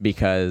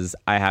because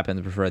I happen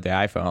to prefer the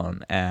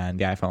iPhone and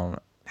the iPhone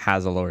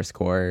has a lower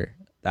score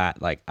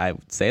that like I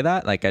would say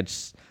that. Like I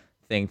just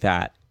think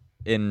that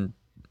in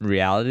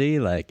reality,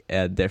 like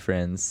a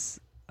difference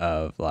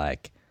of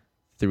like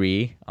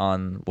 3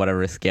 on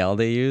whatever scale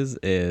they use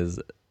is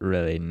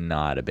really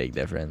not a big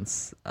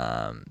difference.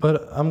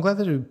 But I'm glad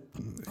that you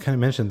kind of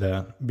mentioned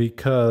that,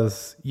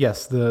 because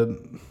yes,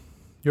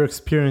 your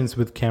experience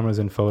with cameras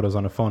and photos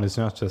on a phone is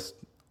not just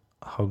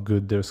how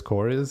good their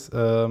score is.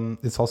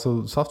 It's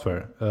also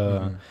software.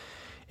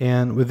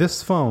 And with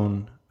this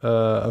phone,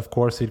 of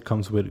course, it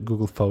comes with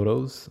Google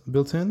Photos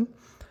built in.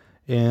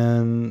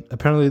 And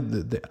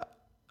apparently,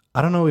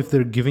 I don't know if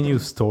they're giving you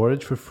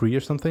storage for free or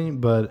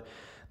something, but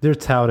they're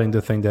touting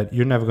the thing that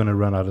you're never going to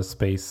run out of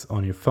space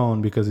on your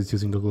phone because it's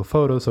using Google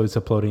Photos. So it's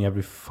uploading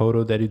every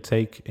photo that you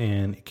take,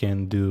 and it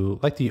can do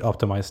like the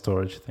optimized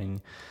storage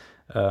thing.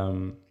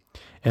 And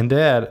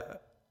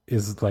that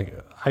is like,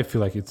 I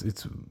feel like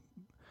it's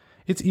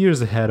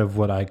years ahead of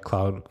what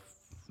iCloud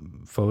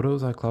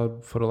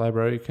Photo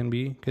Library can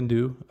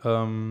do.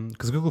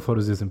 Because Google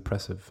Photos is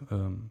impressive.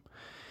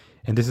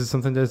 And this is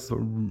something that's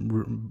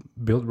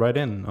built right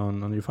in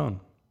on your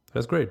phone.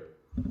 That's great.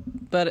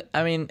 But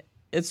I mean,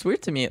 it's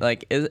weird to me.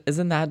 Like,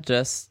 isn't that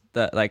just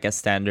like a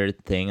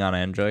standard thing on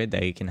Android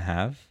that you can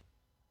have?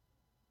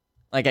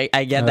 Like,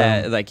 I get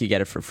that, like, you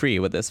get it for free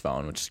with this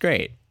phone, which is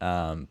great.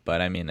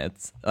 But I mean,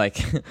 it's like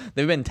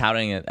they've been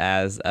touting it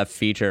as a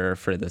feature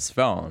for this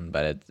phone,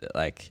 but it,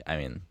 like, I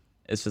mean,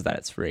 it's just that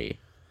it's free.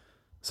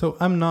 So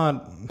I'm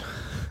not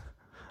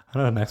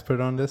an expert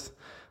on this,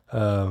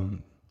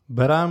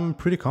 but I'm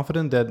pretty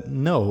confident that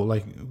no,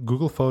 like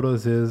Google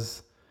Photos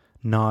is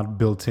not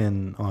built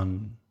in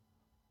on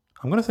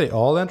I'm gonna say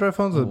all Android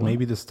phones, but what?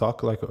 maybe the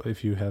stock, like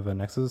if you have a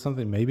Nexus or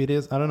something, maybe it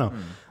is. I don't know.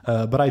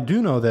 But I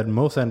do know that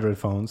most Android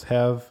phones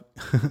have,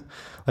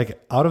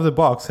 like out of the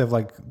box, have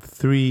like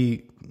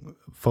 3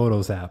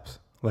 Photos apps,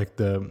 like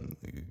the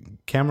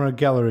camera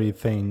gallery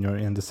thing, or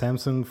and the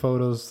Samsung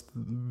Photos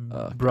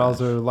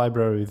browser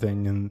library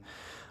thing, and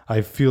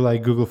I feel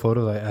like Google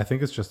Photos. I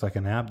think it's just like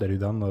an app that you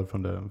download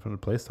from the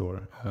Play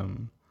Store.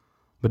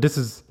 But this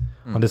is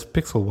on this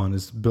Pixel one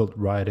is built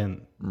right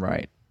in.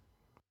 Right.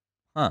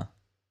 Huh.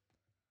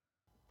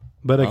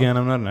 But again,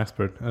 I'm not an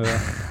expert.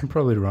 I'm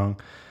probably wrong.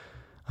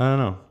 I don't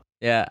know.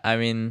 Yeah, I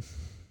mean,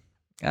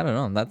 I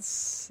don't know.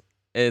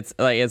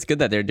 It's good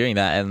that they're doing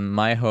that, and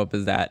my hope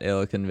is that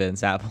it'll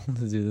convince Apple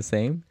to do the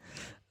same,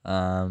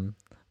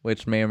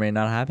 which may or may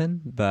not happen,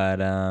 but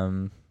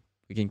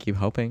we can keep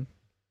hoping.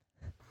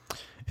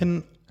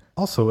 And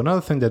also,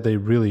 another thing that they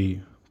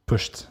really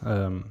pushed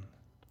in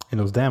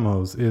those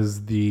demos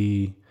is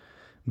the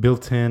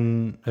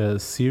built-in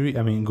Siri.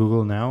 I mean,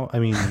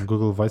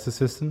 Google Voice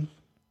Assistant.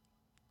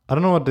 I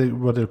don't know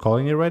what they're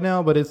calling it right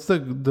now, but it's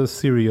the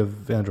Siri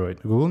of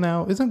Android. Google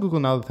Now, isn't Google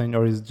Now the thing,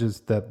 or is it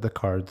just the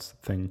cards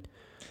thing?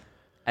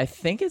 I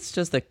think it's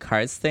just the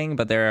cards thing,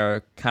 but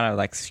they're kind of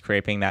like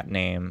scraping that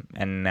name,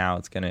 and now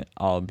it's gonna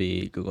all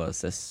be Google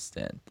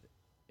Assistant,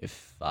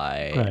 if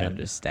I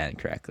understand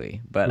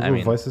correctly. But Google I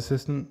mean, Voice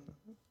Assistant.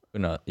 who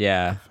knows?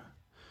 Yeah,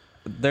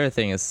 their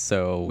thing is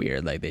so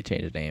weird. Like they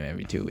change the name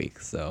every 2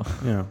 weeks. So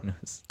Yeah. who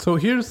knows? So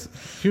here's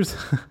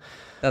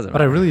Doesn't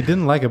what I matter. really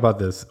didn't like about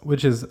this,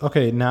 which is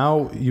okay.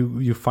 Now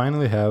you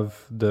finally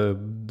have the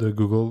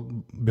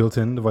Google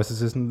built-in, the voice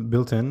assistant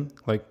built-in,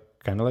 like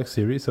kind of like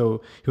Siri.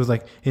 So he was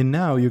like, and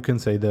now you can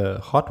say the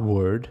hot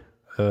word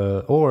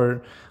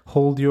or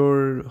hold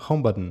your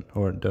home button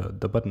or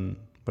the button,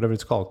 whatever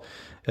it's called.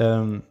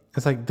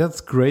 It's like,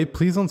 that's great.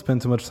 Please don't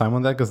spend too much time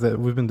on that, because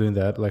we've been doing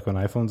that like on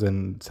iPhones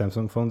and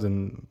Samsung phones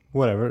and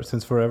whatever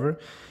since forever.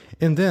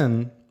 And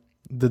then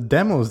the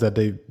demos that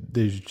they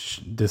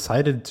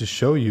decided to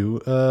show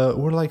you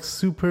were like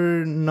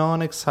super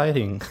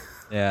non-exciting.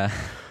 Yeah.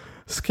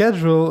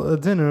 Schedule a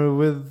dinner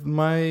with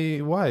my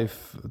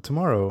wife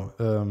tomorrow.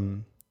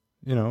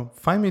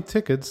 Find me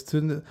tickets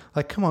to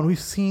like, come on, we've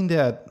seen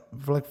that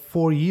for like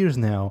 4 years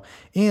now,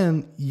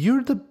 and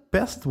you're the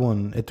best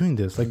one at doing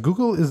this. Like,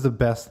 Google is the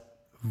best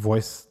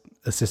voice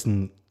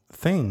assistant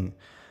thing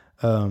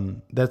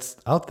that's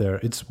out there.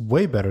 It's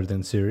way better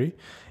than Siri.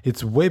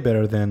 It's way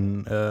better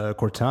than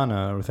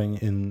Cortana or everything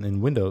in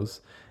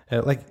Windows.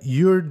 Like,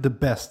 you're the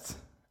best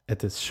at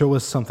this. Show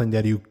us something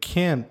that you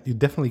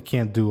definitely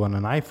can't do on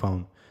an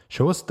iPhone.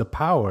 Show us the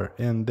power.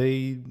 And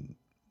they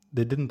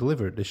didn't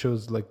deliver. They showed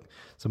us like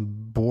some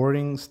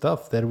boring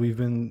stuff that we've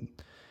been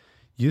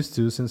used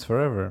to since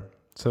forever.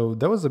 So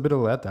that was a bit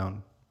of a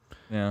letdown.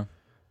 Yeah.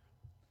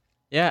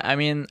 Yeah, I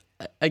mean,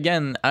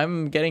 again,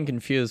 I'm getting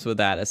confused with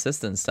that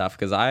assistant stuff,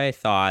 because I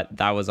thought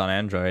that was on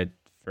Android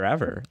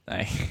forever.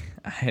 I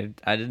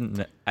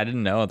didn't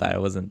know that it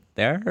wasn't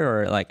there,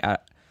 or like I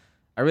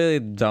really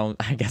don't.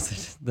 I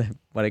guess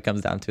what it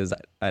comes down to is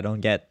I don't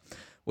get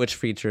which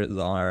features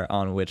are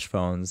on which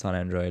phones on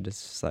Android.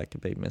 It's just like a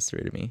big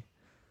mystery to me.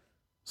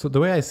 So the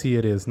way I see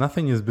it is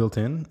nothing is built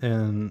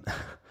in,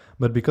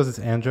 but because it's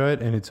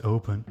Android and it's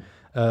open,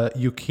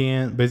 you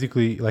can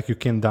basically, like, you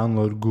can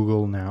download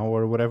Google Now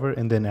or whatever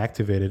and then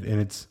activate it. And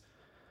it's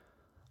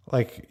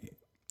like,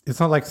 it's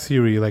not like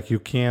Siri. Like, you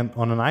can't,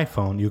 on an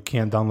iPhone, you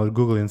can't download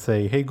Google and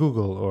say, hey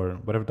Google, or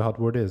whatever the hot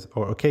word is,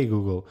 or okay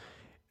Google,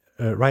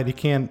 right? You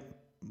can't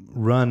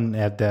run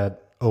at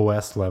that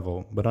OS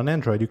level, but on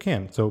Android you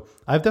can. So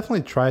I've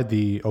definitely tried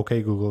the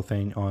okay Google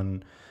thing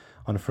on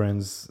a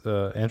friend's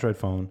Android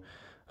phone.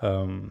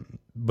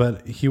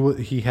 But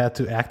he had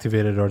to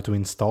activate it or to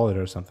install it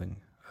or something.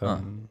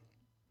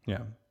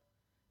 Yeah.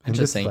 And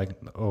this is Interesting. like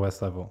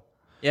OS level.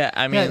 Yeah,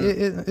 I mean,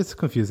 it's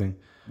confusing.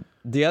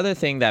 the other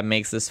thing that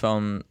makes this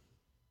phone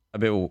a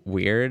bit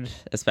weird,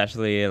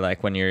 especially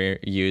like when you're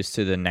used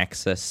to the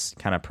Nexus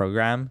kind of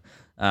program,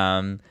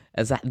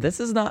 is that this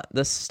is not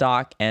the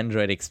stock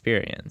Android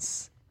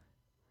experience.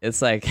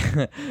 It's like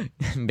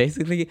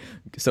basically,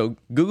 so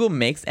Google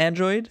makes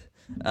Android,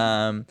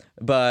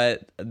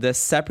 but the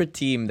separate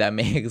team that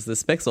makes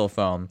this Pixel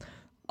phone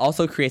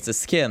also creates a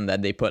skin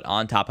that they put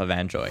on top of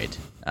Android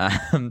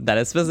that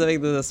is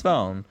specific to this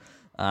phone,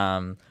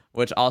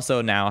 which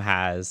also now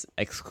has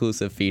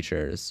exclusive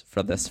features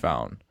for this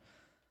phone.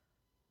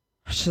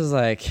 Which is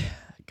like,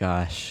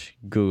 gosh,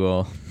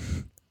 Google.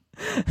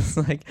 It's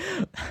like,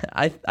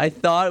 I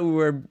thought we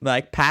were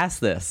like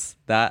past this,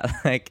 that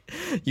like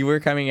you were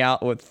coming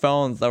out with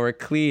phones that were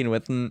clean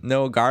with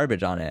no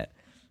garbage on it,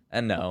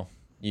 and no,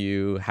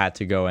 you had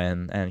to go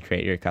in and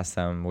create your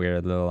custom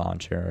weird little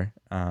launcher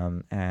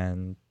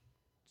and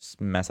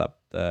just mess up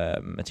the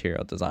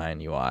material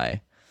design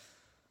UI.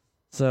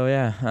 So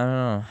yeah, I don't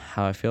know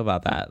how I feel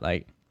about that.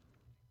 Like,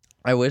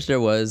 I wish there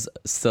was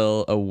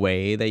still a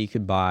way that you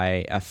could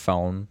buy a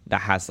phone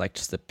that has like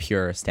just a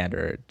pure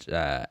standard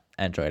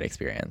Android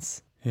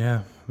experience.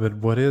 Yeah, but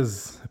what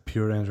is a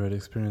pure Android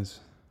experience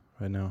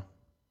right now?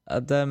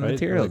 The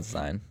material Like,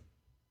 design.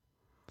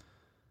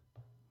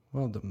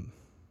 well, the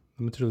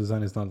material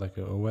design is not like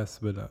a OS,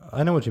 but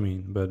I know what you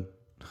mean. But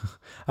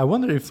I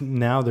wonder if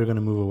now they're going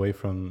to move away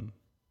from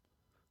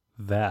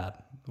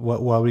that.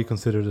 What we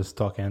consider the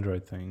stock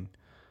Android thing.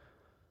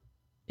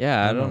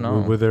 Yeah, I don't know.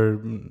 With their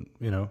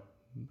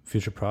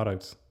future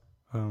products.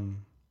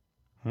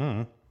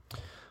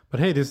 But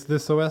hey,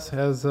 this OS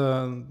has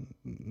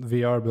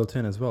VR built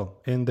in as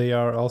well, and they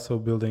are also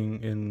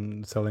building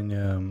and selling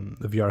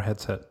a VR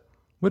headset,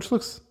 which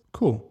looks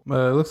cool. It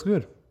looks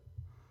good.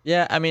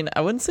 Yeah, I mean,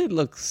 I wouldn't say it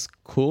looks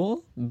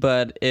cool,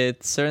 but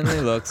it certainly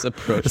looks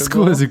approachable. As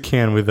cool as you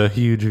can with a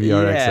huge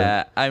VR headset.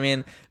 Yeah, I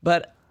mean,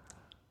 but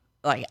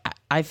like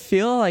I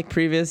feel like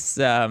previous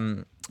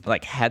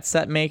like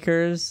headset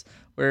makers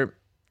were,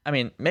 I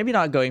mean, maybe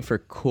not going for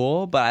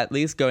cool, but at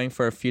least going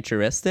for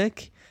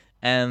futuristic.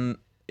 And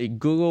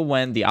Google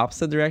went the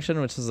opposite direction,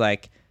 which is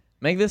like,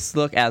 make this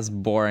look as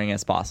boring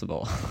as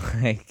possible.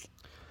 Like,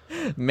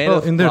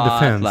 in their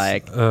defense,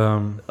 like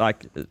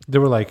they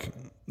were like,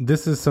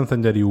 this is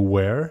something that you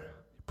wear,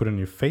 put on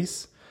your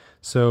face.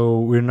 So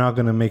we're not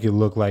gonna make it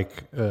look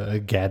like a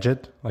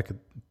gadget, like a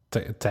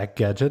tech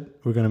gadget.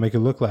 We're gonna make it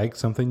look like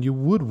something you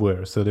would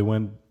wear. So they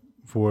went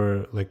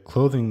for like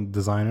clothing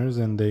designers,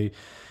 and it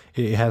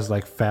has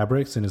like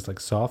fabrics and it's like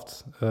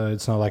soft.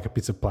 It's not like a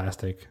piece of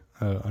plastic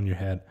on your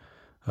head.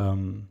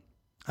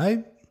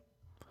 I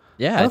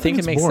think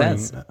it makes boring.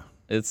 sense.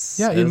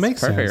 It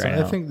makes sense. Right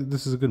I think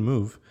this is a good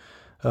move.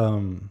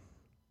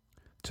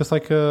 Just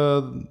like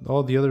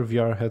all the other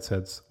VR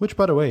headsets. Which,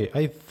 by the way,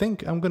 I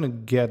think I'm gonna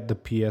get the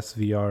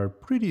PSVR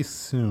pretty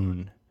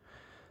soon.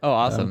 Oh,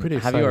 awesome! I'm pretty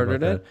Have you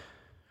ordered it?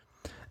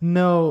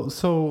 No,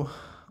 so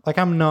like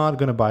I'm not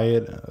gonna buy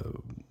it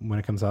when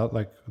it comes out,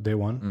 like day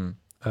one.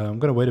 I'm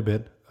gonna wait a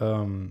bit,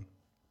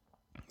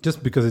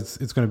 just because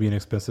it's gonna be an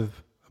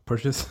expensive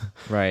purchase.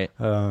 Right.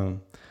 So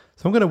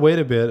I'm gonna wait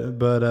a bit,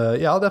 but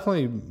I'll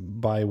definitely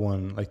buy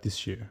one like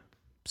this year,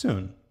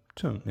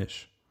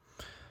 soon-ish.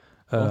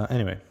 Cool.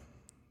 Anyway,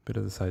 bit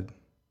of a side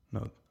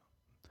note.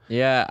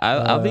 Yeah,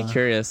 I'll be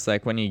curious.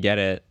 Like when you get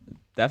it,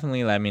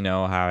 definitely let me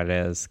know how it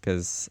is,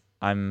 because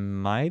I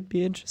might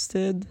be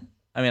interested.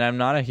 I mean, I'm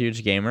not a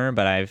huge gamer,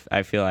 but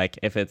I feel like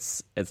if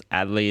it's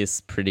at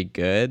least pretty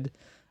good,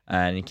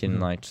 and you can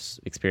like just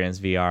experience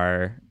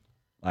VR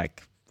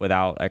like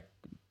without a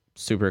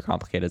super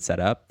complicated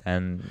setup,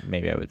 then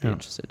maybe I would be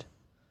interested.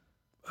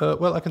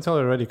 Well, I can tell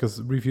you already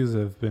because reviews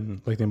have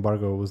been like the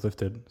embargo was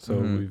lifted,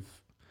 so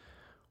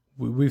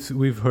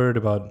we've heard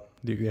about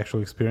the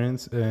actual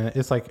experience.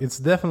 It's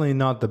definitely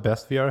not the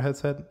best VR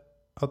headset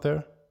out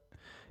there.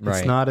 Right.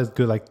 It's not as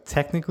good. Like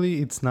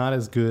technically, it's not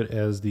as good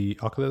as the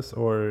Oculus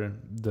or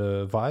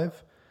the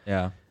Vive.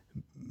 Yeah.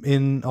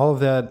 In all of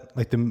that,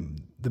 like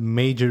the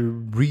major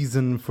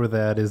reason for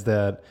that is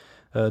that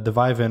the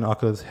Vive and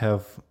Oculus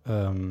have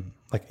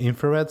like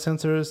infrared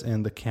sensors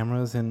and the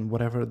cameras and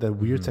whatever, that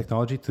weird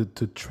technology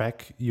to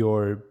track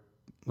your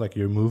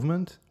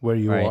movement where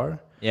you are.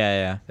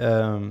 Yeah.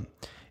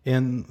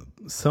 And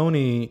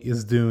Sony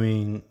is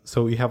doing,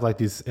 so you have like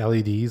these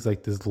LEDs,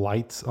 like these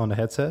lights on the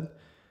headset,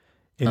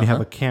 and you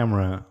have a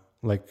camera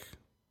like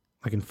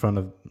in front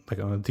of, like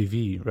on a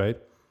TV, right?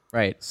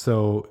 Right.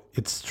 So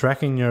it's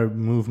tracking your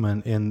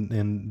movement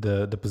in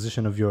the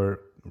position of your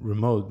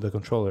remote, the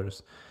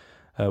controllers,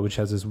 which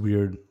has this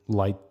weird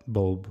light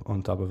bulb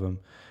on top of them.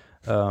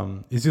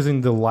 It's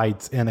using the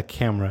lights and a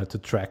camera to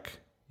track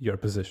your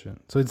position.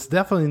 So it's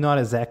definitely not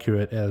as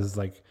accurate as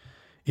like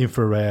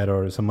infrared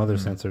or some other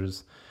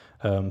sensors.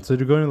 So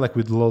they're going like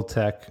with low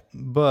tech,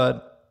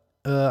 but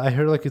I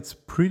heard like it's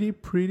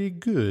pretty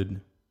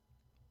good.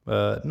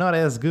 Not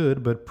as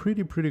good, but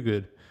pretty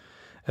good.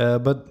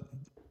 But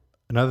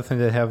another thing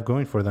they have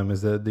going for them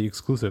is the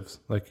exclusives.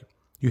 Like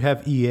you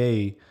have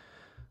EA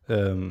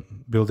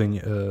building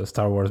a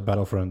Star Wars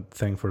Battlefront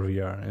thing for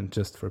VR and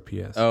just for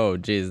PS. Oh,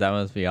 geez, that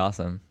must be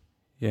awesome.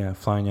 Yeah,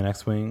 flying an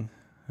X-wing.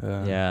 In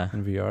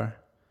VR.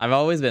 I've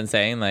always been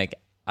saying like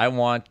I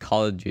want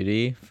Call of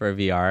Duty for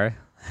VR.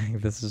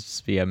 Like this would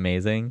just be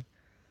amazing.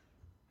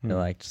 You're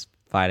like just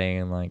fighting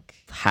and like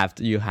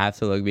you have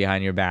to look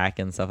behind your back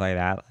and stuff like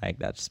that. Like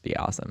that'd just be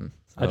awesome.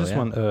 So, I just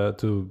want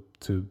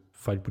to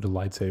fight with a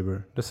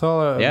lightsaber. That's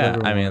all.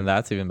 I mean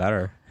that's even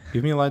better.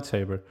 Give me a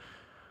lightsaber,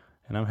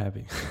 and I'm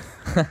happy.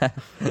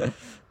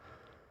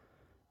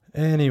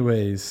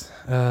 Anyways,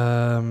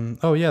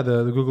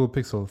 the Google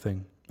Pixel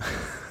thing.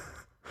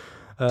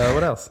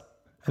 What else?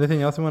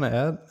 Anything else you want to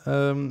add?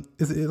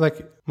 Is it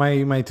like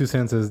my 2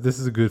 cents is this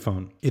is a good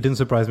phone. It didn't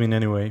surprise me in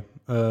any way.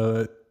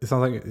 It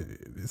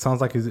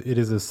sounds like it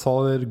is a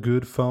solid,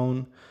 good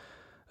phone.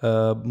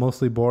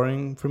 Mostly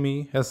boring for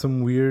me. Has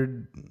some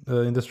weird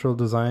industrial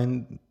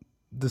design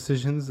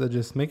decisions that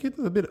just make it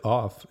a bit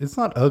off. It's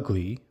not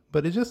ugly,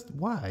 but it just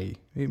why?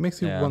 It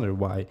makes you wonder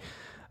why.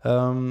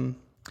 And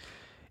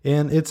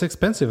it's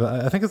expensive.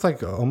 I think it's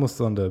like almost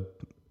on the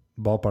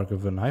ballpark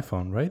of an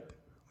iPhone, right?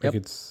 Like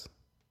it's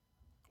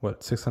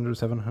what, $600,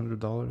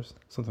 $700,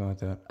 something like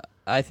that.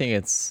 I think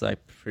it's like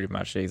pretty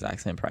much the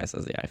exact same price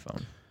as the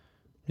iPhone.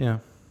 Yeah,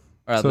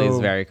 or at least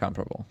very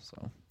comparable.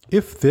 So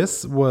if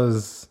this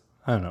was,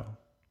 I don't know,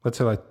 let's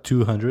say like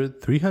 $200,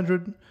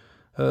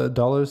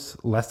 $300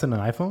 less than an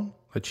iPhone,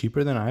 like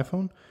cheaper than an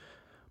iPhone,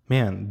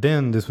 man,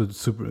 then this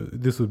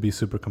would be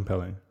super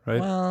compelling,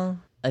 right? Well,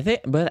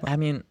 I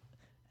mean,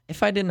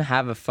 if I didn't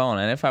have a phone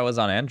and if I was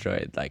on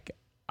Android, like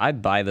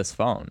I'd buy this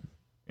phone,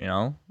 you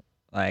know?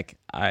 Like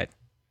I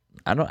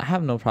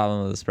have no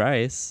problem with this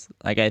price.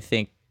 Like I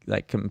think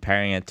like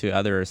comparing it to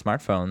other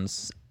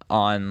smartphones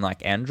on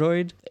like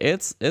Android,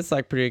 it's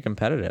like pretty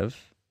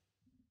competitive.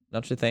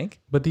 Don't you think?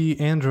 But the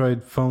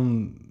Android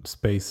phone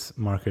space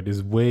market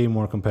is way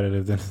more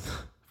competitive than,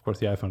 of course,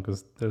 the iPhone,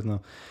 because there's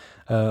no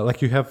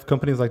like you have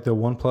companies like the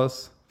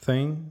OnePlus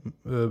thing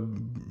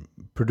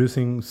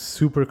producing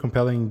super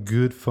compelling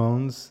good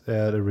phones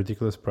at a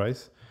ridiculous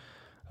price,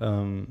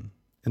 and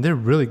they're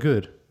really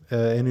good.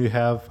 And you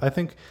have, I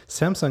think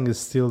Samsung is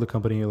still the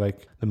company,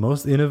 like the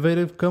most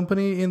innovative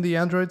company in the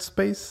Android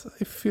space,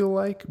 I feel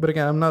like. But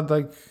again, I'm not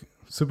like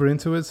super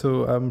into it,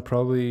 so I'm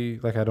probably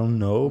like, I don't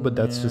know, but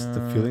that's just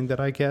the feeling that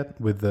I get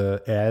with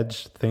the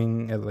Edge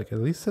thing. Like at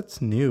least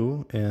that's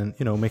new, and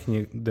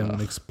making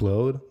them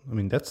explode. I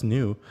mean, that's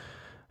new.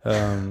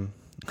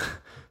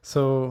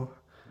 So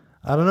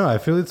I don't know. I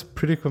feel it's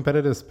pretty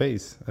competitive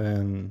space,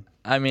 and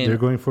I mean, they're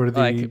going for the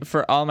like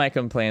for all my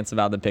complaints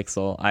about the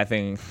Pixel, I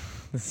think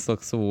this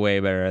looks way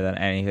better than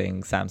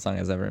anything Samsung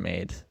has ever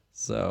made.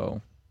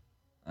 So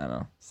I don't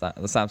know.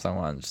 The Samsung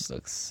one just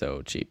looks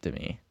so cheap to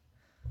me.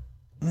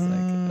 It's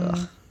like,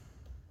 ugh.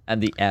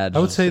 And the Edge. I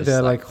would say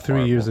that like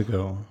horrible. 3 years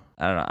ago.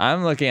 I don't know.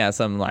 I'm looking at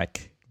some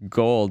like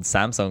gold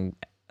Samsung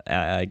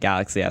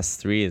Galaxy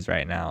S3s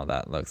right now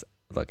that look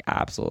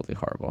absolutely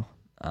horrible.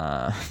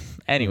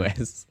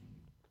 Anyways.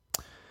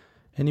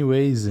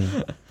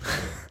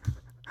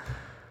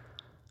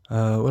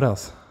 What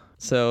else?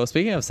 So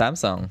speaking of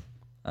Samsung,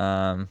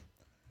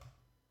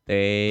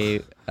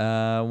 they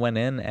went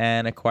in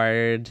and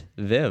acquired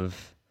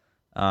Viv.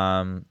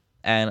 And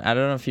I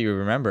don't know if you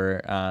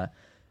remember,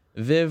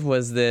 Viv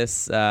was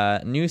this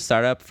new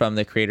startup from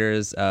the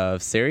creators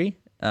of Siri.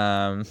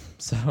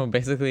 So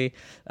basically,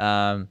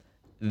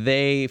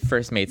 they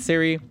first made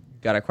Siri,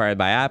 got acquired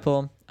by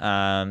Apple,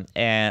 and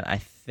I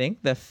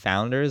think the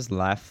founders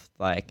left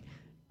like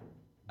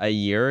a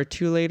year or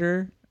two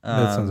later.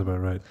 That sounds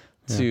about right.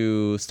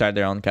 To start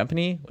their own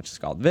company, which is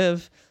called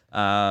Viv.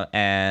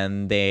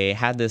 And they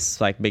had this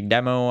like big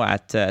demo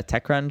at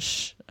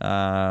TechCrunch.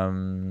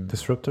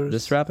 Disrupt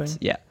thing?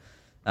 Yeah.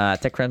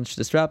 TechCrunch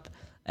Disrupt.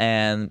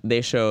 And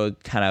they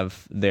showed kind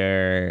of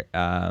their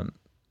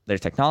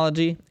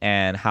technology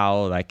and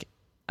how, like,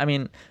 I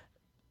mean,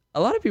 a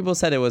lot of people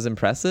said it was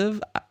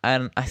impressive,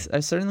 and I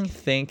certainly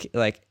think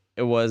like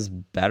it was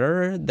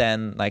better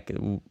than like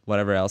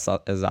whatever else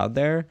is out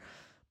there.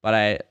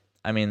 But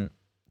I mean,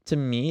 to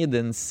me, it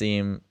didn't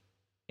seem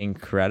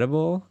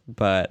incredible.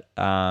 But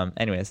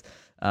anyways,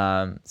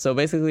 so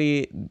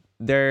basically,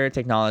 their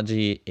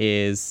technology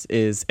is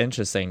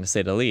interesting to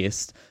say the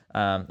least,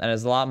 and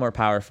it's a lot more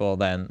powerful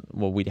than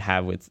what we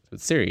have with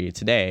Siri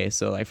today.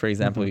 So, like for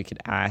example, you could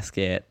ask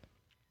it,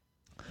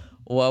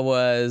 what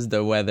was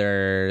the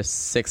weather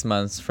 6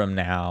 months from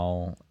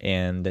now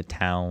in the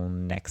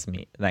town next to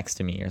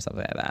me, or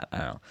something like that. I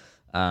don't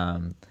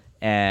know.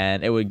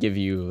 And it would give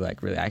you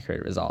like really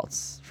accurate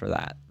results for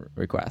that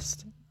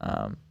request.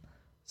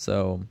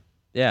 So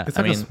yeah, it's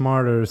like a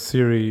smarter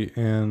Siri,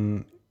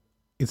 and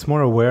it's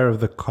more aware of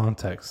the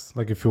context.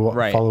 Like if you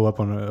follow up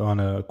on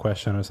a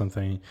question or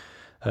something,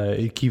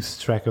 it keeps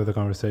track of the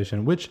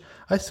conversation, which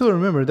I still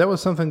remember. That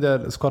was something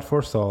that Scott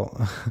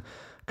Forstall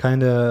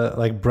kind of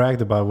like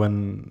bragged about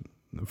when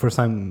the first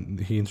time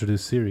he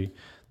introduced Siri,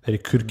 that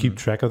it could keep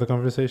track of the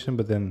conversation,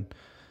 but then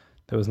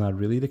that was not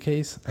really the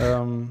case.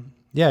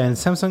 Yeah, and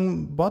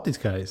Samsung bought these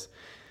guys.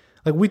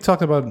 Like we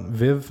talked about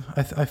Viv,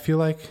 I feel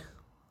like,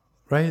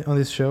 right, on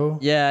this show?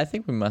 Yeah, I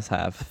think we must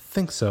have. I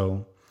think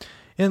so.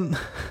 And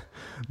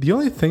the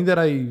only thing that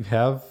I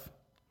have,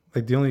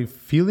 like the only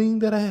feeling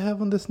that I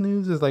have on this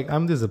news is like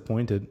I'm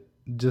disappointed.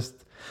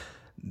 Just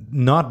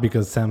not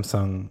because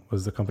Samsung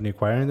was the company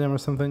acquiring them or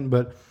something,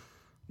 but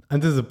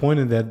I'm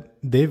disappointed that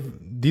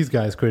these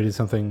guys created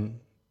something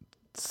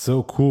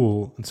so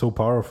cool and so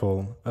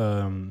powerful,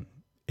 and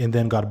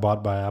then got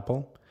bought by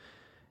Apple,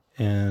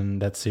 and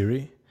that's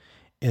Siri.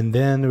 And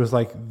then there was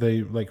like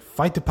they like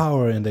fight the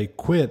power, and they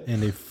quit,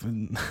 and they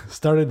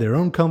started their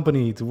own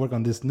company to work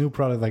on this new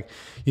product. Like,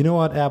 you know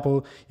what,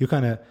 Apple, you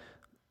kind of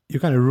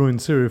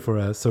ruined Siri for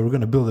us, so we're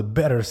gonna build a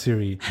better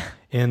Siri.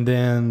 And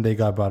then they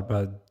got bought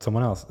by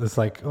someone else. It's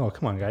like, oh,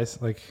 come on, guys.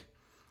 Like,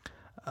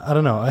 I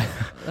don't know.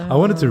 I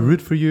wanted to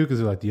root for you because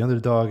you're like the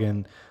underdog,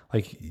 and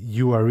like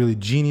you are really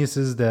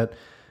geniuses that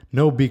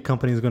no big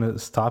company is gonna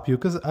stop you.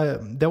 Because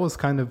that was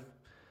kind of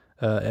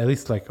at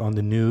least like on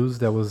the news,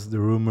 that was the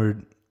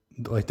rumored,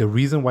 like the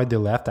reason why they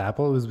left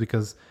Apple was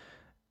because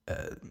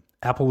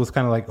Apple was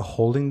kind of like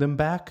holding them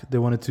back. They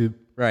wanted to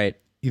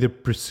either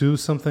pursue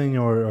something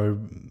or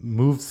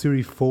move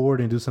Siri forward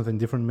and do something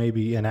different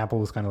maybe, and Apple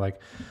was kind of like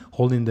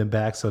holding them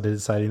back. So they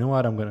decided, you know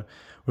what,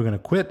 we're gonna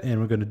quit, and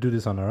we're gonna do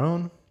this on our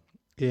own.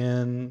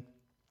 And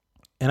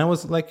and I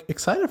was like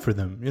excited for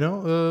them. You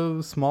know,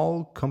 a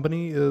small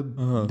company.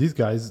 These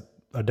guys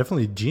are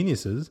definitely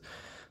geniuses.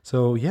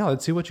 So yeah,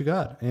 let's see what you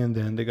got. And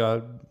then they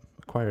got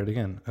acquired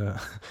again.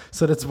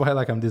 So that's why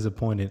like I'm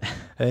disappointed.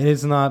 And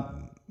it's not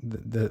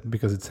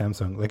because it's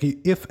Samsung. Like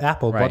if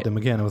Apple bought them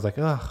again, I was like,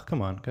 oh,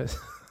 come on, guys.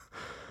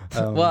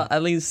 Well,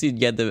 at least you'd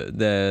get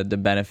the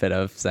benefit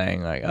of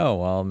saying like, oh,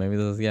 well, maybe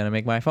this is gonna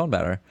make my phone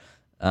better.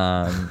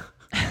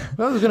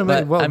 Well, it's gonna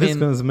make. Well, this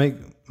is gonna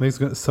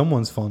make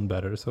someone's phone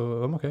better.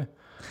 So I'm okay.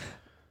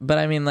 But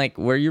I mean, like,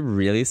 were you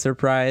really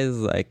surprised?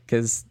 Like,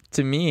 because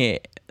to me,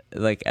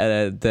 like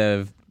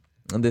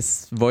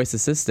this voice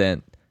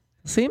assistant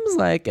seems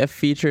like a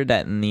feature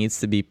that needs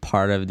to be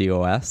part of the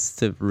OS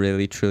to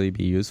really truly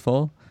be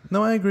useful.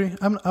 No, I agree.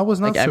 I was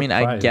not. Like, I mean,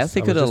 I guess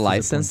they could have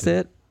licensed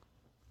it,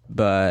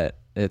 but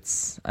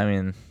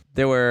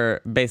they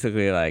were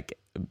basically like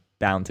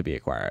bound to be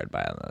acquired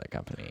by another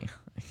company.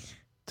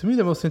 To me,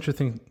 the most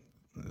interesting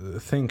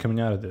thing coming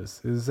out of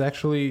this is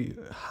actually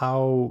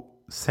how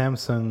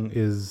Samsung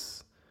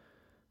is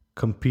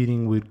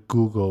competing with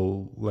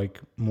Google like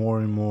more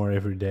and more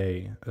every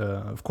day.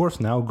 Of course,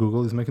 now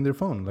Google is making their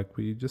phone, like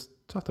we just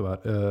talked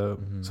about.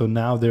 So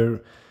now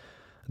they're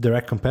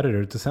direct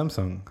competitor to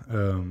Samsung.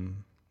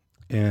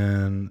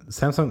 And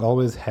Samsung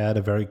always had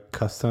a very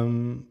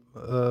custom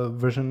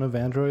version of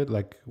Android,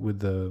 like with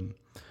the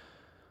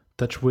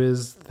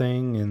TouchWiz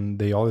thing, and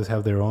they always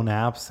have their own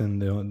apps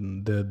and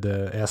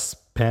the S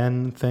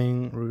Pen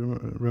thing.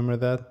 Remember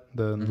that,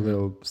 the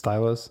little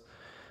stylus.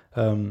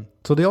 So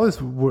they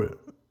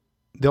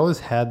always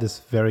had this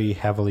very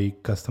heavily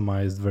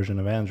customized version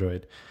of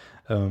Android,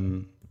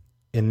 and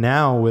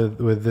now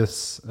with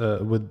this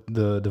with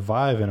the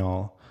Vive and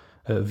all,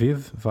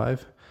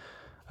 Vive,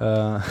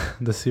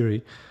 the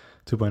Siri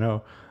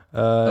 2.0.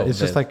 It's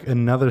just like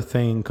another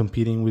thing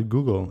competing with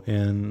Google,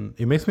 and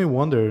it makes me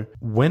wonder,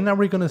 when are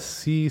we gonna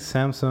see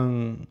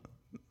Samsung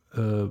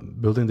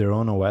building their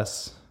own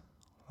OS?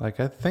 Like,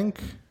 I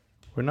think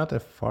we're not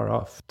that far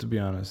off, to be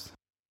honest.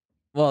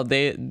 Well,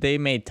 they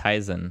made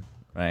Tizen,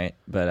 right?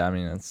 But I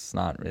mean, it's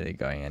not really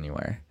going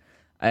anywhere.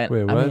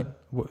 Wait,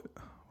 what?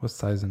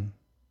 What's Tizen?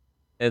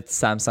 It's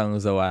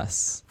Samsung's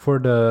OS for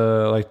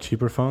the like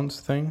cheaper phones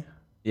thing.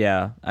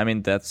 Yeah, I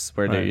mean that's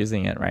where they're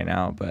using it right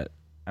now. But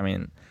I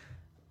mean,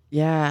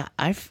 yeah,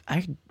 I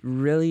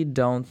really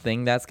don't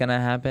think that's gonna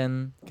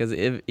happen, because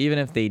even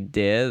if they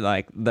did,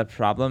 like, the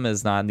problem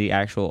is not the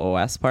actual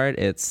OS part;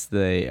 it's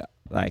the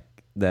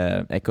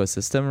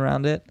ecosystem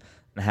around it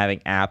and having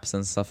apps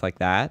and stuff like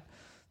that.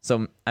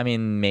 So I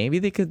mean, maybe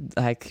they could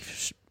like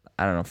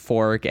I don't know,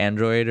 fork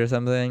Android or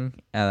something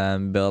and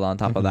then build on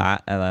top of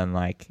that, and then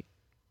like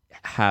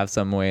have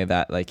some way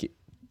that like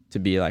to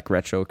be like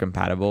retro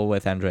compatible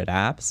with Android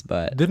apps.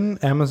 But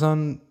didn't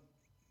Amazon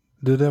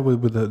do that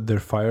with their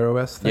Fire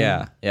OS thing?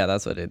 Yeah,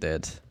 that's what it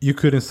did. You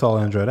could install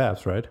Android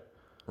apps, right?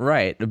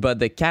 Right, but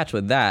the catch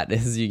with that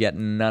is you get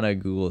none of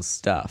Google's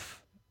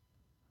stuff,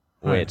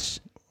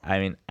 which I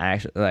mean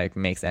actually like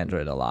makes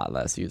Android a lot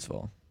less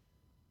useful.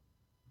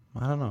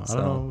 I don't know. I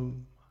don't know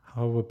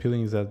how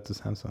appealing is that to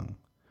Samsung.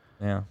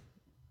 Yeah,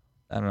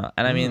 I don't know.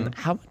 And I mean,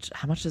 how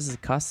much does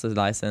it cost to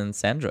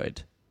license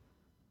Android?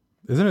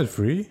 Isn't it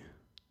free?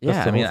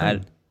 Yeah,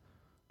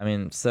 I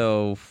mean,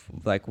 so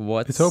like,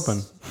 it's open.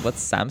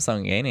 What's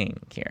Samsung gaining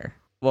here?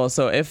 Well,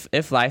 so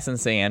if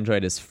licensing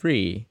Android is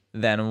free,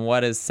 then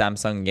what is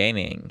Samsung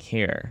gaining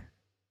here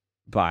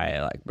by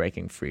like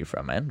breaking free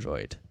from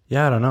Android?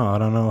 Yeah, I don't know. I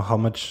don't know how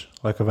much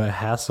like of a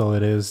hassle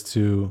it is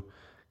to,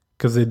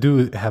 because they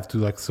do have to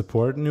like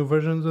support new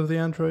versions of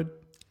Android,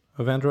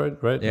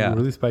 right? Yeah.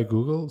 Released by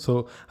Google.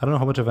 So I don't know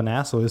how much of an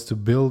hassle it is to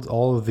build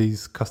all of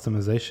these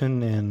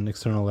customization and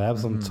external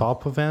apps on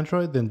top of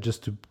Android than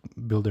just to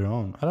build their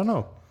own. I don't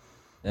know.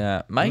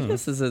 Yeah, my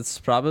guess is it's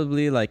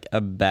probably like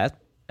a bet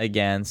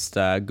against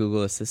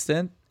Google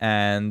Assistant,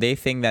 and they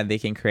think that they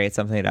can create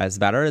something that's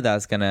better,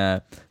 that's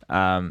gonna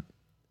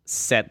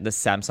set the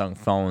Samsung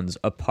phones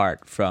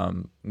apart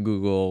from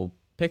Google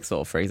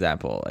Pixel, for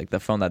example, like the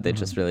phone that they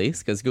just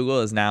released, because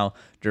Google is now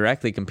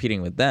directly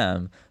competing with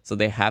them, so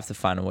they have to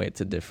find a way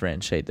to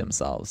differentiate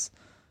themselves.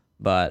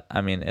 But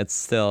I mean, it's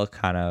still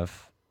kind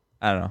of,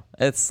 I don't know,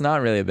 it's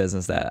not really a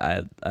business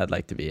that I'd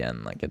like to be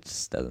in. Like, it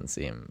just doesn't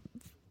seem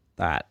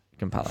that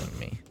compelling to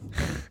me.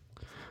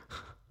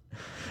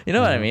 You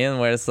know what I mean?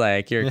 Where it's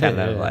like you're kind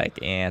of like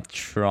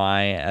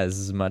try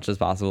as much as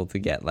possible to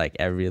get like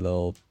every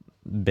little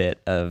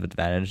bit of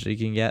advantage you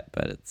can get,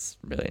 but it's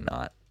really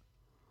not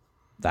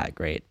that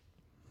great.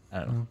 I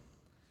don't know.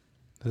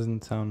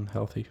 Doesn't sound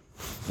healthy.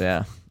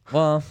 Yeah.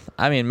 Well,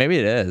 I mean, maybe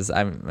it is.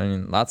 I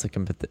mean, lots of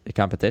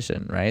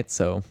competition, right?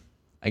 So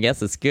I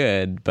guess it's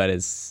good, but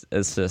it's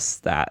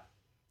just that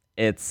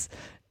it's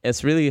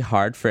really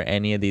hard for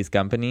any of these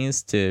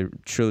companies to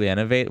truly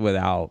innovate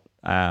without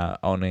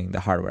owning the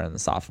hardware and the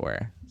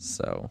software.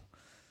 So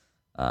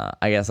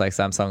I guess like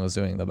Samsung is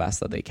doing the best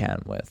that they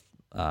can with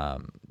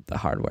the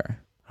hardware.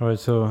 All right.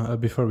 So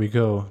before we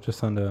go,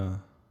 just on the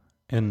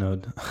end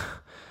note,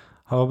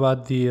 how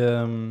about the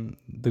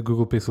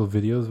Google Pixel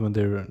videos when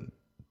they're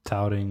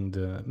touting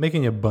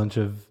making a bunch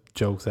of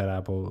jokes at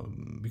Apple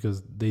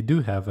because they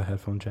do have a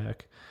headphone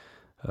jack.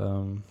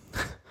 And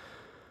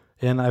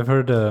I've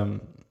heard, I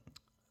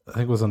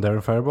think it was on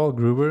Daring Fireball,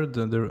 Gruber. I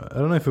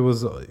don't know if it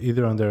was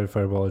either on Daring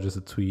Fireball or just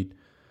a tweet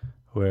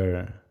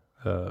where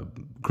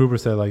Gruber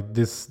said like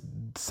this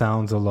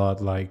sounds a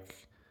lot like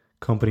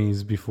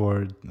companies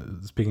before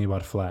speaking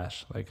about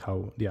Flash, like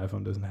how the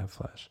iPhone doesn't have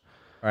Flash.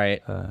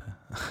 Right.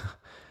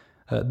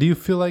 Do you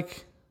feel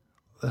like?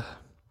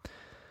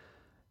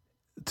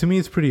 To me,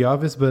 it's pretty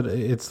obvious, but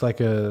it's like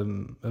a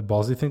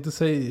ballsy thing to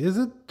say. Is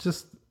it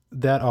just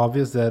that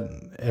obvious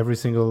that every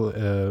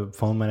single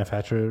phone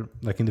manufacturer,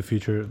 like in the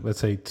future, let's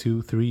say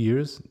 2-3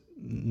 years,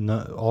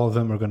 all of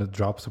them are going to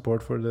drop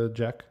support for the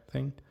jack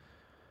thing?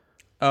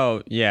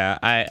 Oh, yeah.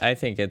 I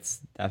think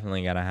it's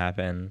definitely going to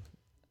happen.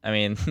 I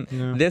mean,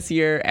 this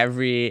year,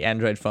 every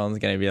Android phone is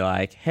going to be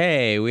like,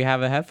 hey, we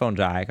have a headphone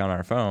jack on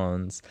our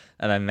phones.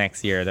 And then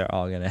next year, they're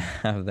all going to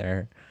have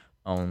their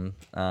own.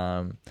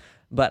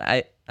 But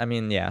I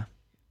mean, yeah.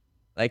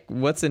 Like,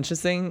 what's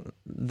interesting,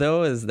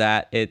 though, is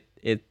that it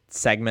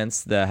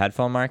segments the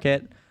headphone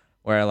market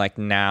where, like,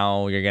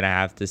 now you're going to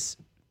have to,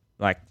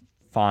 like,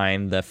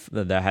 find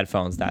the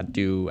headphones that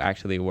do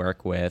actually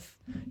work with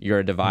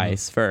your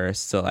device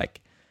first. So,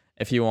 like,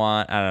 if you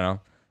want, I don't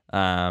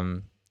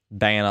know,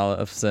 Bang &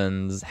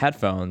 Olufsen's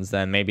headphones,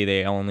 then maybe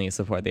they only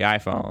support the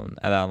iPhone,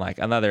 and then like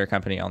another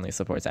company only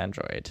supports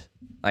Android.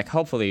 Like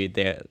hopefully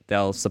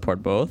they'll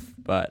support both,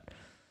 but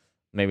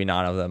maybe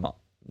none of them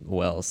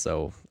will.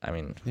 So I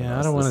mean, yeah,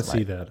 I don't want to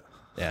see that.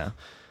 Yeah,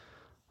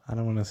 I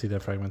don't want to see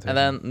that fragmentation.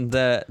 And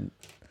then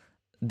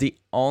the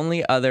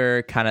only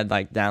other kind of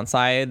like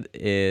downside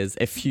is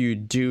if you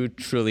do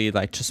truly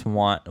like just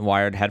want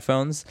wired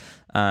headphones,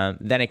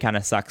 then it kind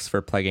of sucks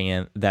for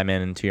plugging them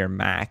into your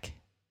Mac.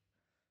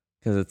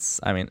 Because it's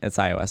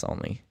iOS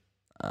only.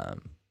 I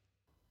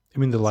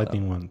mean the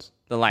Lightning ones.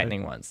 The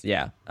Lightning ones,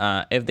 yeah.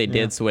 If they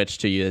did switch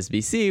to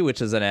USB-C,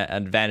 which is an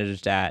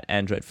advantage that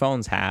Android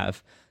phones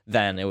have,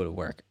 then it would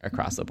work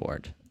across the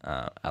board.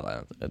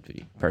 I'd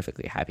be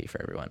perfectly happy for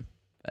everyone.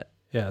 But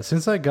yeah,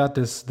 since I got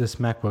this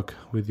MacBook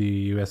with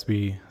the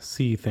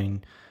USB-C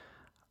thing,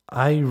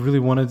 I really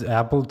wanted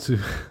Apple to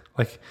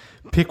like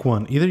pick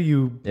one. Either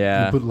you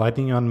put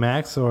Lightning on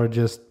Macs or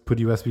just put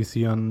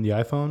USB-C on the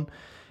iPhone.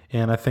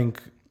 And I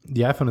think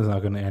the iPhone is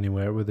not going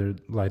anywhere with their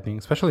Lightning,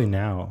 especially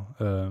now,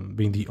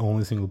 being the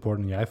only single port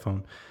in the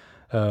iPhone.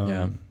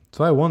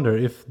 So I wonder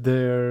if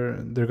they're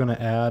going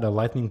to add a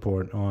Lightning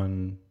port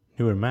on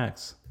newer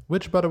Macs.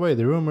 Which, by the way,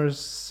 the rumors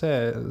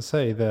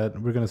say that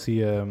we're going to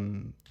see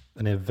an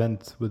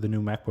event with the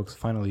new MacBooks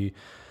finally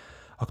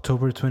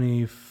October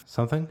 20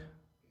 something,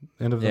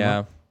 end of the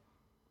month.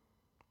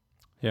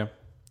 Yeah.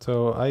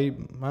 So I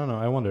don't know.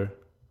 I wonder.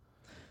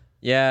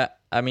 Yeah,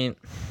 I mean,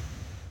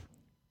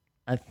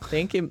 I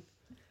think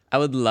I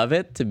would love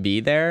it to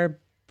be there,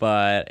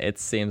 but it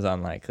seems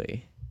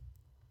unlikely.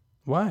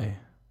 Why?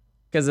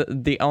 Because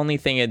the only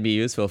thing it'd be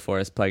useful for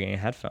is plugging in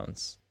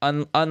headphones.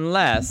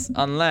 Unless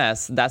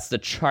that's the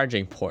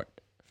charging port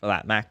for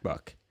that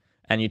MacBook,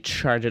 and you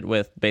charge it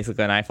with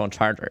basically an iPhone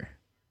charger.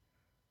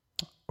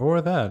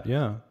 Or that,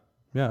 yeah.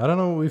 I don't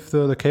know if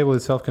the cable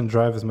itself can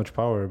drive as much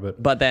power,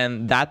 but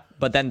then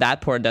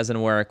that port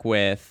doesn't work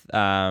with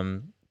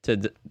to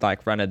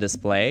like run a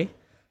display.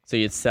 So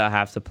you'd still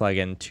have to plug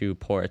in 2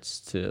 ports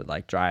to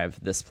like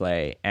drive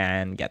display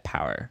and get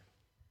power,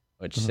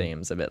 which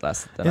seems a bit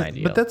less than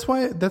ideal. But that's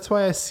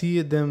why I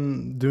see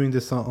them doing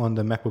this on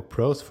the MacBook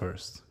Pros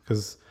first.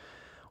 Because,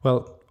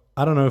 well,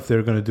 I don't know if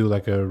they're going to do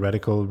like a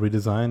radical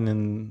redesign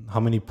in how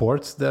many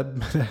ports that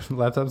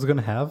laptop's going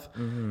to have.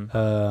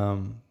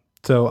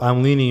 So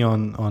I'm leaning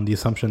on the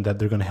assumption that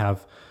they're going to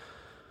have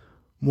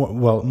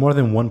more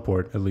than one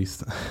port at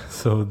least.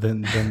 So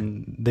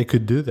then they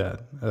could do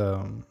that.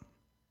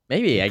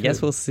 Maybe, I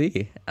guess we'll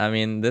see. I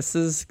mean, this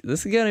is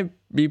going to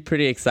be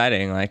pretty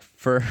exciting. Like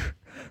for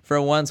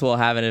once we'll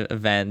have an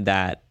event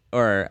that,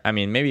 or I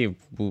mean, maybe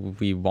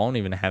we won't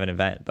even have an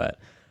event, but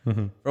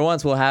for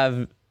once we'll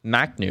have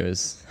Mac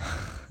news.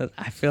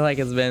 I feel like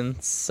it's been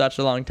such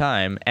a long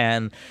time,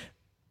 and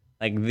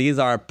like these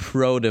are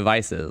pro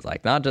devices,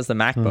 like not just a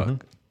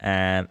MacBook.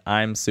 And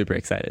I'm super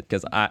excited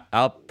because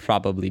I'll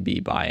probably be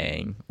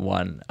buying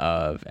one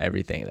of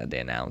everything that they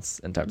announce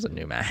in terms of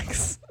new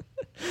Macs.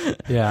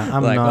 Yeah,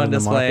 I'm like not one in the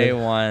display,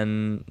 market.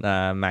 one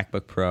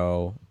MacBook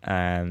Pro,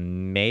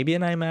 and maybe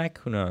an iMac.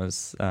 Who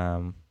knows?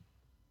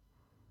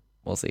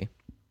 We'll see.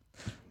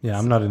 Yeah,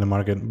 I'm not in the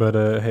market, but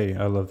hey,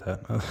 I love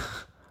that.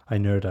 I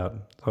nerd out,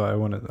 so I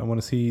want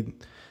to see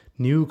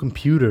new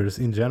computers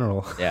in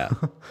general. Yeah.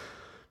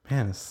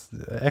 Man,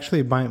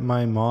 actually,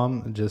 my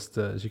mom just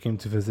she came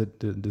to visit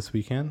this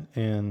weekend,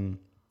 and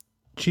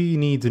she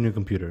needs a new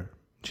computer.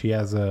 She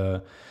has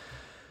a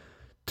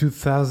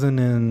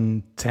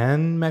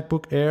 2010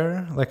 MacBook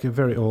Air, like a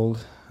very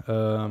old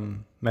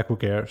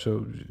MacBook Air.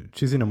 So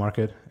she's in the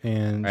market,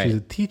 and she's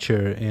a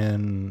teacher,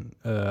 and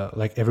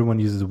like everyone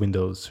uses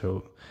Windows,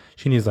 so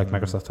she needs like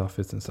Microsoft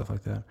Office and stuff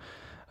like that.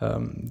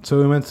 So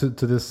we went to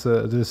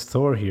this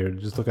store here,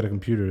 just look at the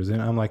computers,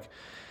 and I'm like,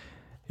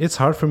 it's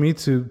hard for me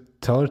to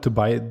tell her to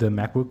buy the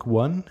MacBook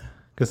One,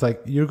 because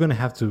like you're gonna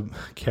have to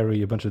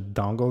carry a bunch of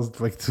dongles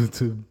like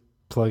to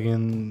plug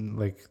in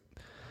like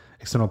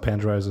external pen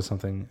drives or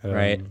something.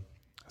 Right.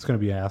 It's gonna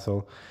be an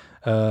hassle.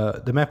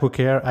 The MacBook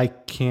Air, I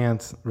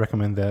can't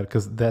recommend that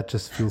because that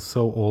just feels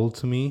so old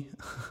to me.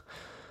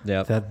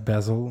 Yeah. That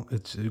bezel,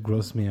 it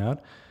grosses me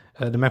out.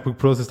 The MacBook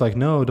Pros is like,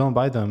 no, don't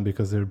buy them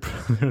because they're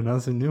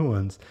announcing new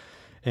ones.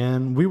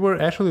 And we were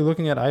actually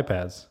looking at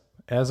iPads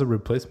as a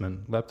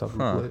replacement, laptop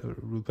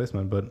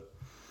replacement. But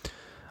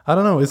I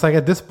don't know. It's like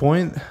at this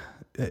point,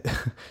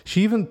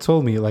 she even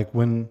told me, like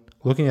when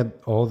looking at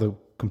all the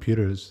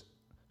computers,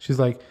 she's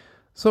like,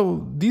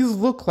 so these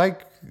look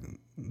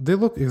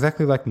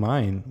exactly like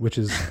mine, which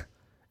is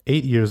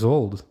 8 years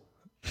old.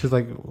 She's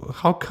like,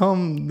 how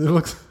come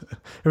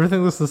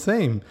everything looks the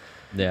same?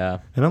 Yeah.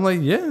 And I'm like,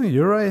 yeah,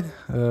 you're right.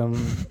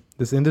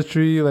 This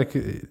industry, like,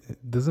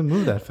 it doesn't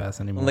move that fast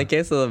anymore. In the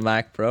case of the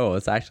Mac Pro,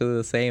 it's actually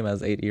the same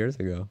as 8 years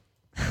ago.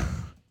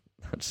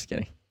 I'm just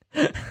kidding.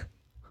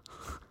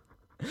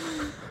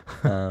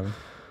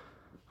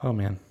 Oh,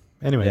 man.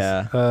 Anyways,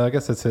 Yeah. I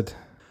guess that's it.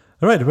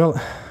 All right. Well,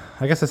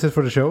 I guess that's it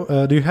for the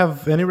show. Do you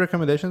have any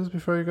recommendations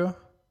before you go?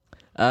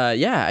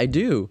 Yeah, I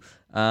do.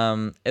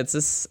 It's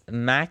this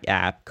Mac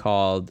app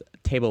called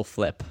Table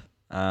Flip.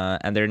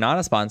 And they're not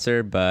a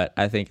sponsor, but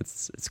I think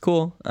it's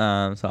cool.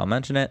 So I'll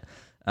mention it.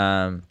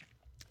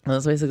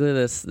 It's basically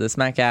this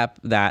Mac app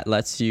that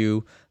lets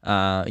you,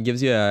 it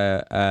gives you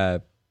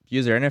a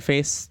user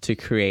interface to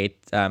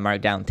create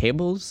markdown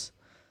tables.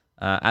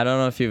 I don't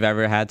know if you've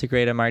ever had to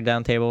create a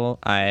markdown table.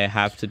 I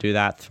have to do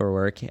that for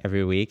work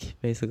every week,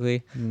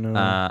 basically. No.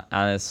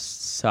 And it's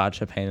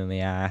such a pain in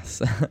the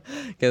ass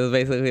because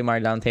basically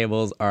markdown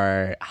tables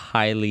are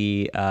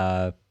highly,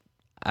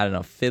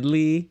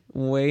 fiddly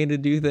way to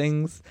do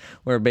things,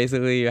 where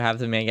basically you have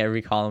to make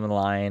every column and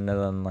line,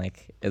 and then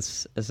like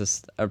it's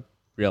just a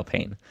real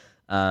pain.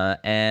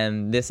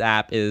 And this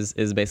app is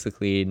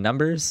basically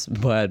numbers,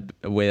 but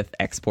with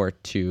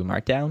export to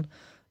Markdown.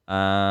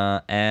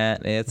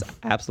 And it's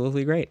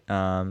absolutely great.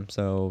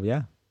 So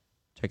yeah,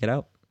 check it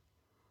out.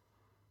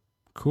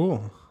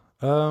 Cool.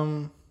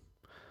 I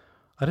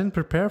didn't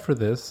prepare for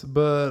this,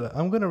 but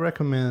I'm going to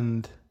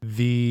recommend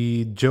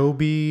the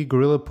Joby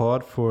Gorilla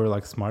Pod for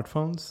like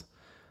smartphones.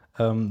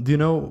 Do you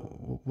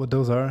know what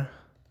those are?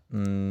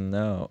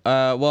 No.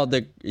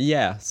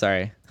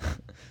 Sorry.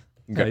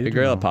 You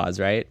Gorilla know. Pods,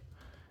 right?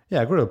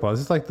 Yeah, Gorilla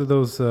Pods. It's like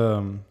those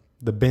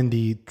the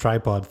bendy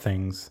tripod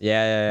things.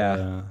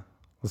 Yeah.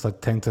 It's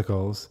like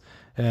tentacles.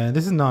 And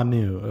this is not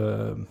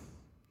new.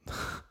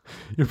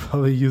 You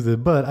probably use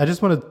it, but I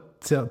just want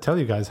to tell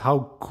you guys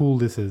how cool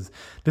this is.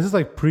 This is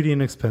like pretty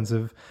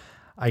inexpensive.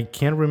 I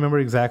can't remember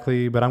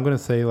exactly, but I'm going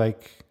to say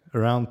like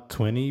around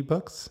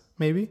 $20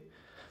 maybe.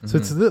 Mm-hmm. So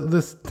it's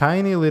this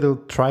tiny little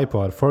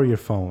tripod for your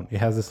phone. It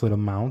has this little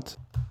mount.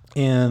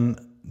 And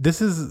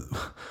this is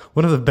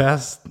one of the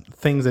best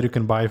things that you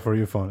can buy for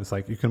your phone. It's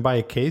like you can buy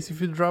a case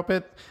if you drop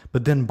it,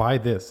 but then buy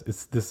this.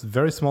 It's this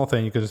very small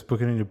thing. You can just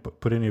put it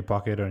in your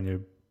pocket or in your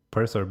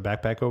purse or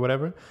backpack or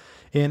whatever.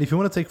 And if you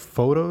want to take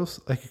photos,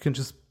 like you can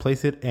just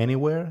place it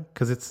anywhere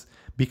because it's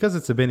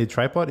a bendy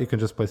tripod. You can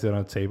just place it on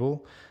a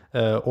table,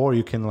 or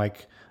you can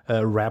like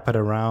wrap it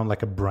around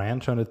like a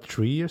branch on a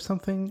tree or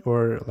something,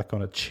 or like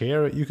on a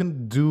chair. You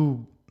can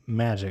do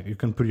magic. You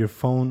can put your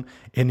phone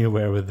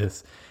anywhere with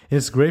this.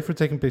 It's great for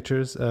taking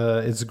pictures.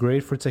 It's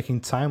great for taking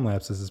time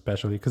lapses,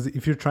 especially because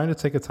if you're trying to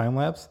take a time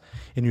lapse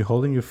and you're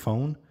holding your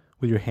phone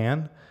with your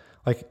hand,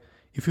 like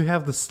if you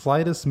have the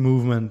slightest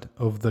movement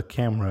of the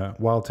camera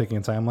while taking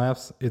a time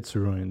lapse, it's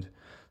ruined.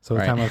 So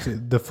right. Time lapse,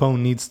 the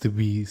phone needs to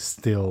be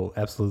still,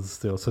 absolutely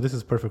still. So this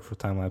is perfect for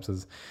time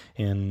lapses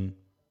and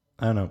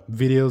I don't know,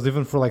 videos,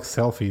 even for like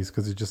selfies,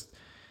 because it's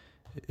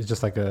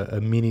just like a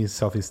mini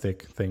selfie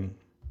stick thing.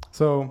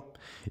 So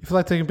if you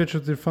like taking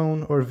pictures with your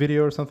phone or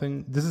video or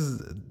something, this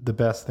is the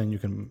best thing you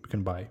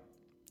can buy.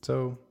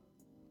 So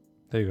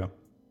there you go.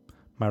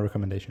 My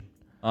recommendation.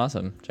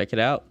 Awesome. Check it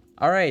out.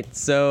 All right.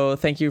 So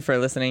thank you for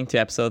listening to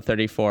episode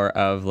 34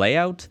 of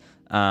Layout.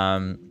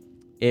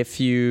 If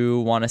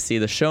you want to see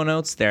the show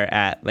notes, they're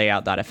at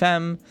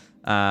layout.fm.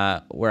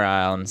 We're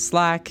on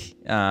Slack.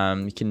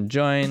 You can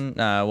join.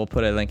 We'll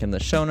put a link in the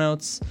show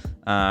notes.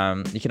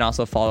 You can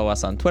also follow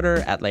us on Twitter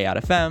at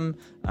layoutfm.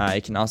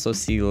 You can also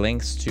see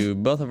links to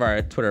both of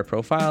our Twitter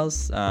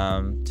profiles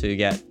to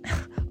get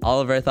all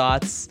of our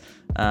thoughts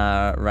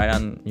right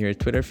on your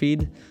Twitter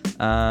feed.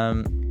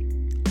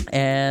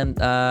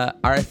 And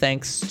our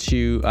thanks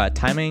to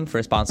Timing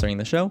for sponsoring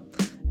the show.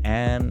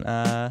 And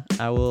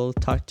I will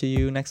talk to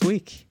you next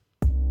week.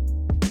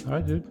 All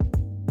right, dude.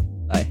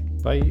 Bye.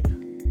 Bye.